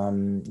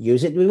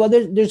use it. Well,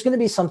 there's going to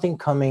be something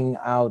coming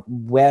out,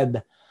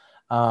 web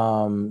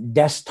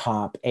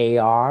desktop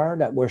AR,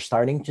 that we're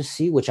starting to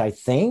see, which I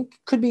think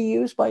could be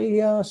used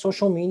by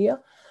social media,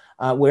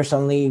 where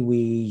suddenly we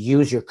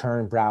use your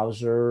current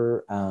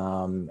browser,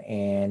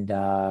 and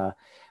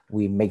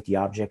we make the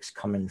objects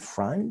come in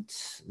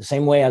front, the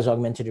same way as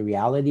augmented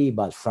reality,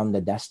 but from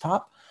the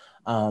desktop.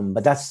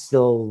 But that's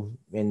still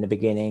in the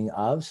beginning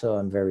of, so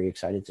I'm very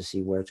excited to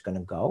see where it's going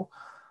to go.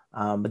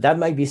 But that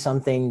might be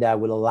something that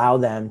would allow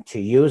them to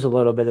use a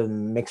little bit of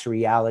mixed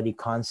reality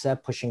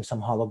concept, pushing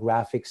some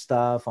holographic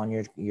stuff on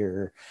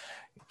your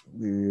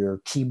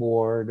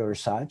keyboard or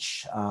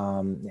such,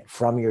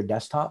 from your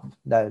desktop.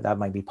 That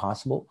might be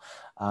possible,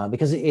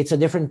 because it's a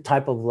different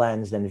type of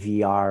lens than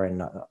VR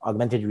and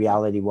augmented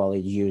reality. Well,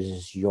 it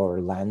uses your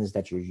lens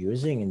that you're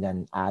using and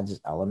then adds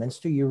elements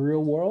to your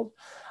real world.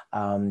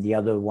 The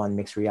other one,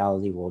 mixed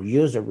reality, will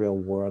use the real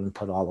world and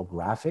put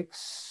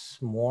holographics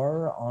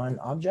more on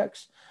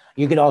objects.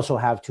 You could also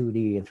have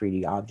 2D and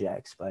 3D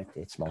objects, but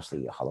it's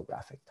mostly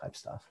holographic type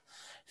stuff,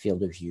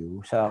 field of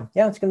view. So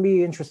yeah, it's going to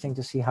be interesting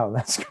to see how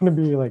that's going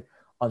to be like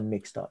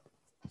unmixed up.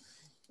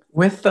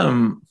 With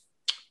I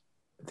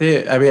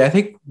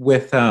think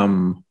with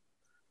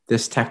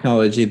this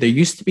technology, there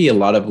used to be a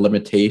lot of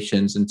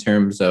limitations in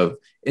terms of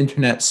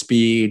internet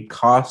speed.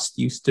 Cost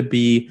used to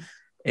be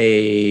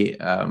a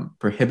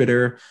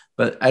prohibitor,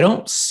 but I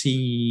don't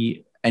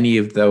see any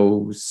of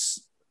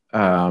those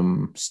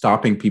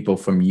stopping people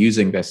from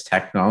using this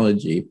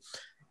technology.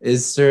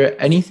 Is there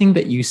anything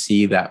that you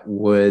see that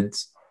would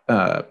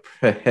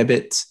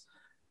prohibit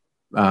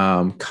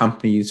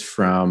companies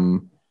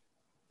from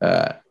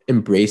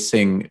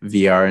embracing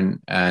VR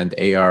and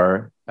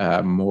AR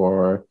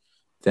more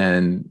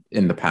than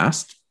in the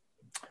past?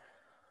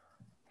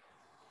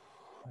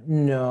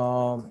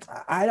 No,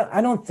 I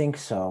don't think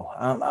so.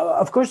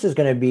 Of course, there's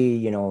going to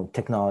be,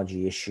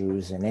 technology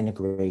issues and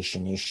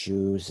integration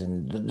issues,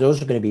 and those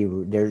are going to be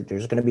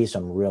there's going to be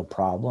some real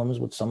problems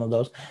with some of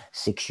those.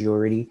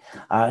 Security,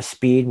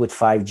 speed with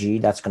 5G,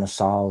 that's going to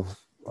solve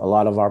a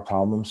lot of our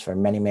problems for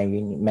many,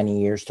 many,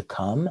 many years to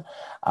come.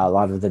 A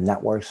lot of the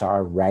networks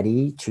are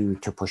ready to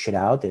push it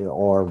out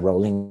or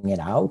rolling it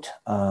out.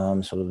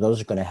 So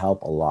those are going to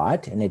help a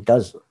lot, and it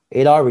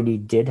already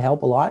did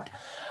help a lot.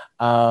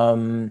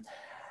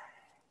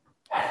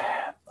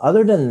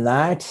 Other than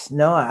that,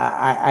 no,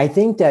 I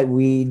think that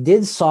we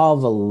did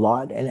solve a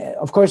lot. And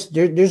of course,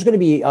 there's going to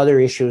be other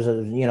issues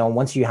of,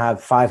 once you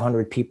have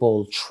 500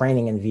 people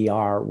training in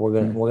VR, we're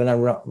going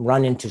to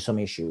run into some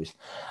issues.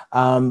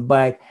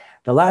 But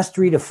the last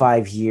 3 to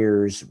 5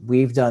 years,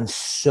 we've done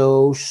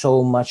so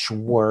much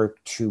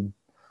work to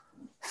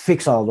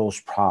fix all those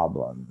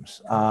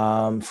problems,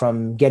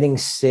 from getting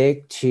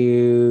sick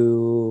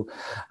to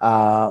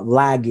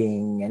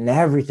lagging and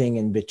everything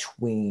in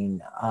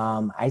between.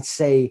 I'd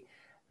say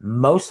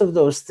most of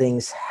those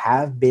things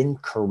have been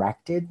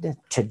corrected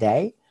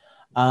today.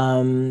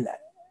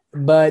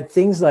 But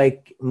things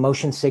like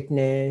motion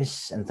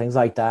sickness and things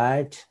like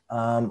that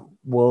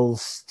will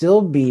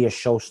still be a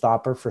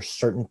showstopper for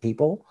certain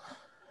people.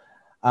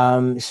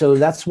 So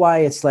that's why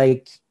it's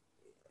like,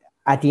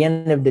 at the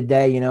end of the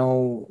day,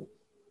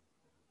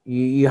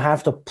 you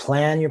have to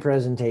plan your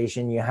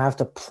presentation, you have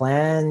to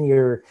plan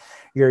your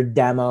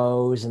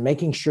demos, and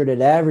making sure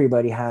that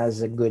everybody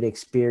has a good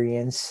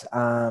experience,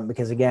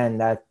 because again,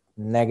 that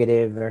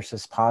negative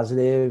versus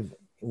positive,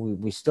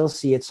 we still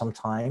see it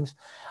sometimes,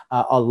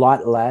 a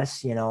lot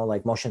less.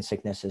 Like motion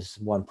sickness is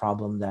one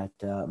problem that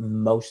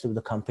most of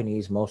the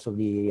companies, most of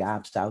the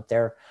apps out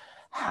there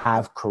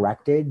have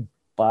corrected,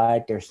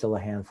 but there's still a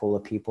handful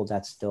of people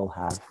that still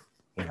have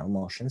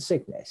motion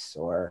sickness,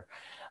 or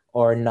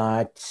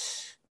not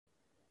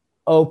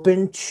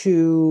open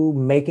to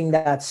making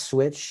that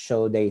switch,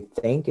 so they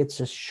think it's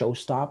a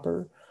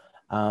showstopper.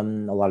 A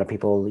lot of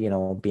people,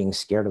 being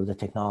scared of the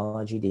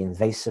technology, the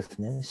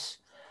invasiveness.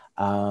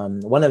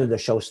 One of the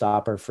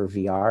showstopper for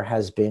VR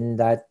has been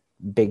that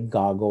big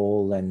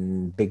goggle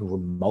and big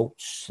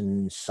remotes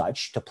and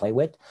such to play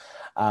with.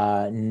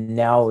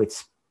 Now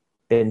it's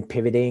been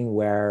pivoting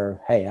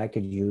where, hey, I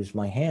could use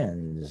my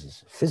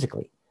hands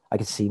physically. I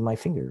could see my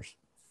fingers.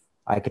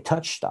 I could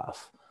touch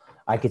stuff.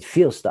 I could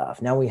feel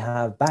stuff. Now we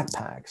have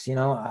backpacks.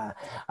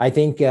 I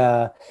think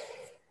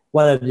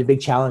one of the big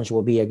challenge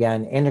will be,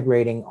 again,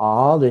 integrating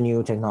all the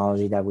new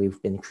technology that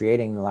we've been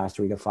creating in the last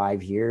 3 to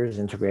 5 years,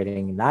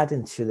 integrating that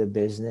into the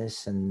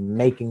business and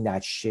making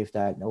that shift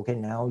that, okay,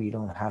 now you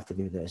don't have to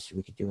do this.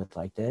 We could do it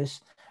like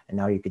this. And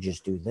now you could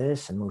just do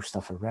this and move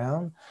stuff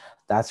around.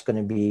 That's going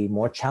to be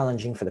more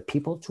challenging for the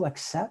people to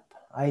accept,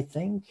 I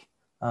think.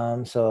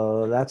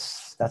 So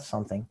that's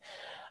something.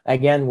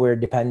 Again, we're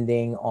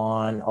depending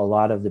on a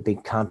lot of the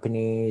big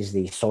companies,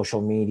 the social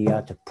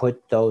media, to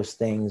put those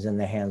things in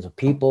the hands of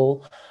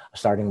people,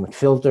 starting with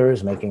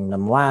filters, making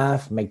them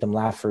laugh, make them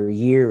laugh for a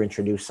year,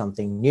 introduce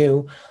something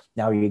new.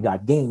 Now you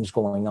got games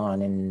going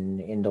on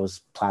in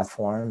those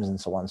platforms and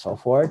so on and so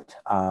forth.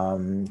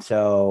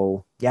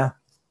 So yeah,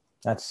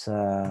 that's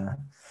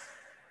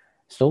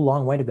still a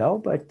long way to go,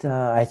 but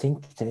I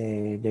think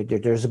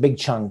there's a big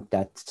chunk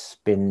that's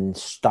been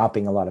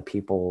stopping a lot of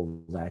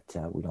people that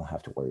we don't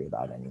have to worry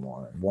about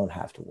anymore and won't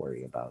have to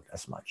worry about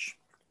as much.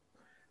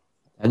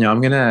 Daniel,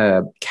 I'm going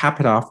to cap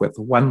it off with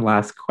one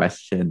last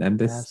question. And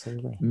this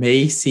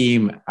may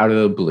seem out of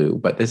the blue,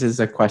 but this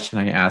is a question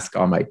I ask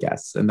all my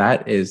guests. And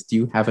that is, do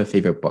you have a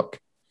favorite book?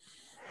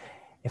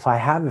 If I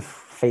have a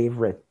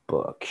favorite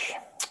book,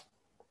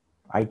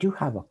 I do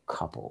have a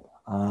couple.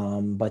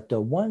 But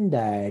the one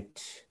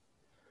that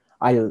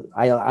I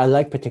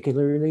like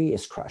particularly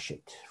is Crush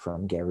It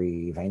from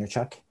Gary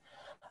Vaynerchuk.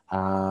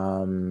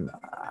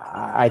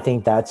 I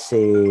think that's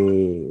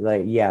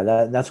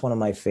that's one of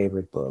my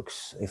favorite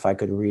books. If I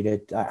could read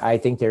it, I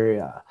think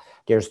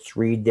there's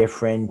 3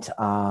 different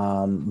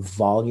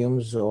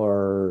volumes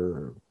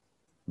or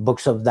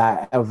books of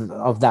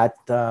that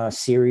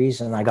series,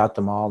 and I got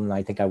them all, and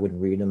I think I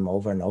would read them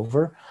over and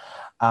over.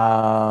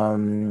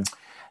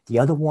 The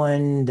other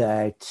one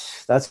that's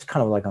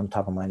kind of like on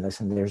top of my list,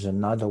 and there's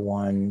another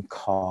one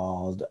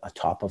called A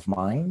Top of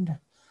Mind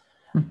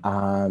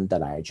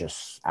that I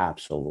just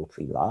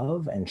absolutely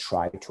love and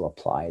try to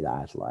apply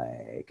that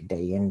like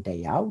day in,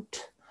 day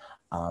out.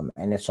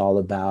 And it's all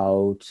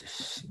about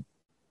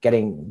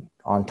getting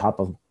on top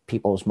of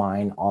people's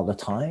mind all the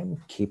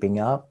time, keeping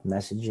up,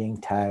 messaging,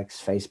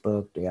 text,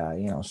 Facebook,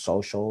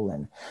 social.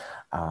 And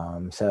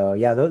so,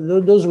 yeah,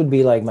 those would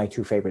be like my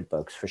 2 favorite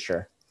books for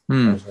sure.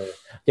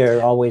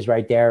 They're always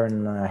right there,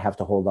 and I have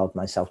to hold out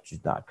myself to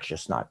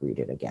not read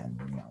it again.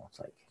 It's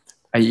like.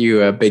 Are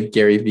you a big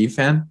Gary Vee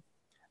fan?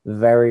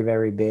 Very,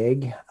 very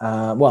big.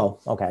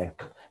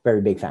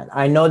 Very big fan.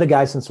 I know the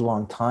guy since a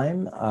long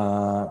time.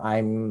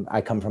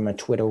 I come from a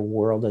Twitter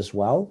world as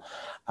well.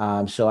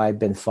 So I've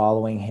been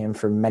following him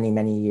for many,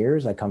 many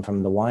years. I come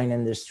from the wine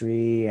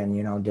industry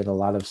and, did a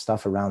lot of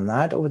stuff around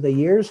that over the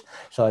years.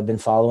 So I've been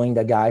following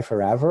the guy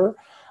forever.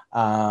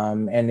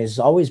 And has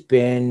always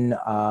been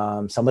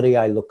somebody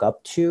I look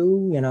up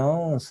to,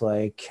 it's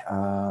like,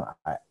 I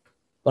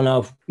don't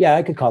know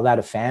I could call that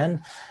a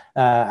fan.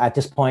 At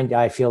this point,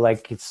 I feel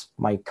like it's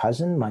my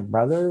cousin, my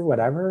brother,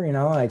 whatever,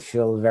 I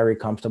feel very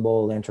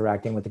comfortable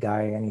interacting with the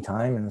guy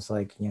anytime. And it's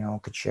like,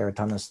 could share a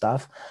ton of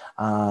stuff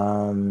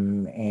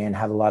and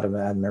have a lot of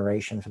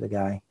admiration for the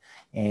guy.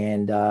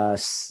 And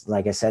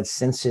like I said,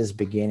 since his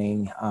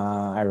beginning,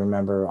 I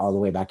remember all the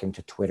way back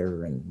into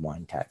Twitter and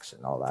wine text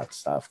and all that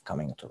stuff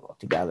coming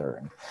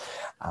together.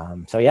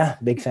 And so, yeah,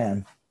 big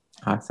fan.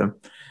 Awesome.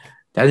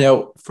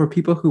 Daniel, for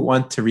people who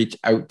want to reach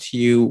out to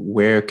you,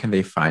 where can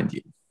they find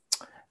you?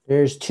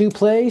 There's 2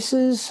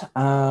 places.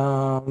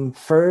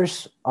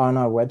 First, on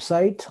our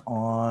website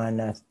on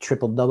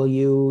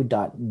www.digit.com.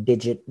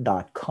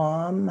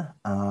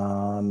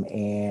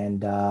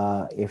 And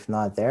if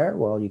not there,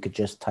 well, you could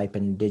just type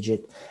in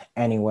Digit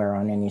anywhere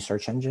on any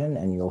search engine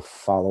and you'll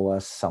follow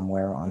us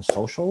somewhere on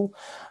social.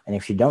 And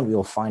if you don't,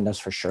 you'll find us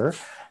for sure.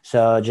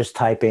 So just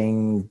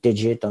typing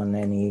Digit on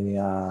any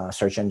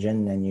search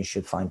engine and you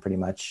should find pretty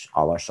much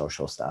all our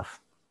social stuff.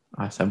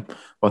 Awesome.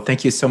 Well,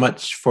 thank you so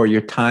much for your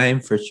time,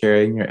 for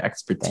sharing your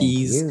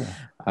expertise. Thank you.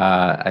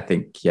 I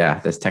think,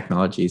 this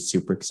technology is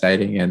super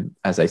exciting. And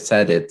as I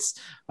said,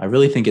 I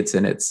really think it's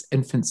in its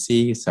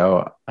infancy.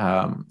 So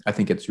I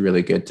think it's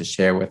really good to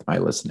share with my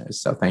listeners.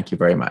 So thank you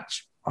very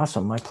much.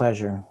 Awesome. My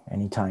pleasure.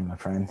 Anytime, my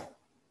friend.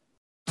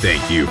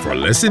 Thank you for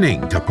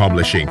listening to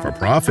Publishing for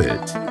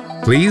Profit.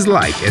 Please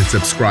like and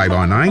subscribe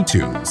on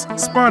iTunes,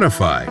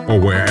 Spotify, or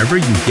wherever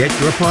you get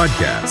your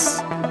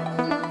podcasts.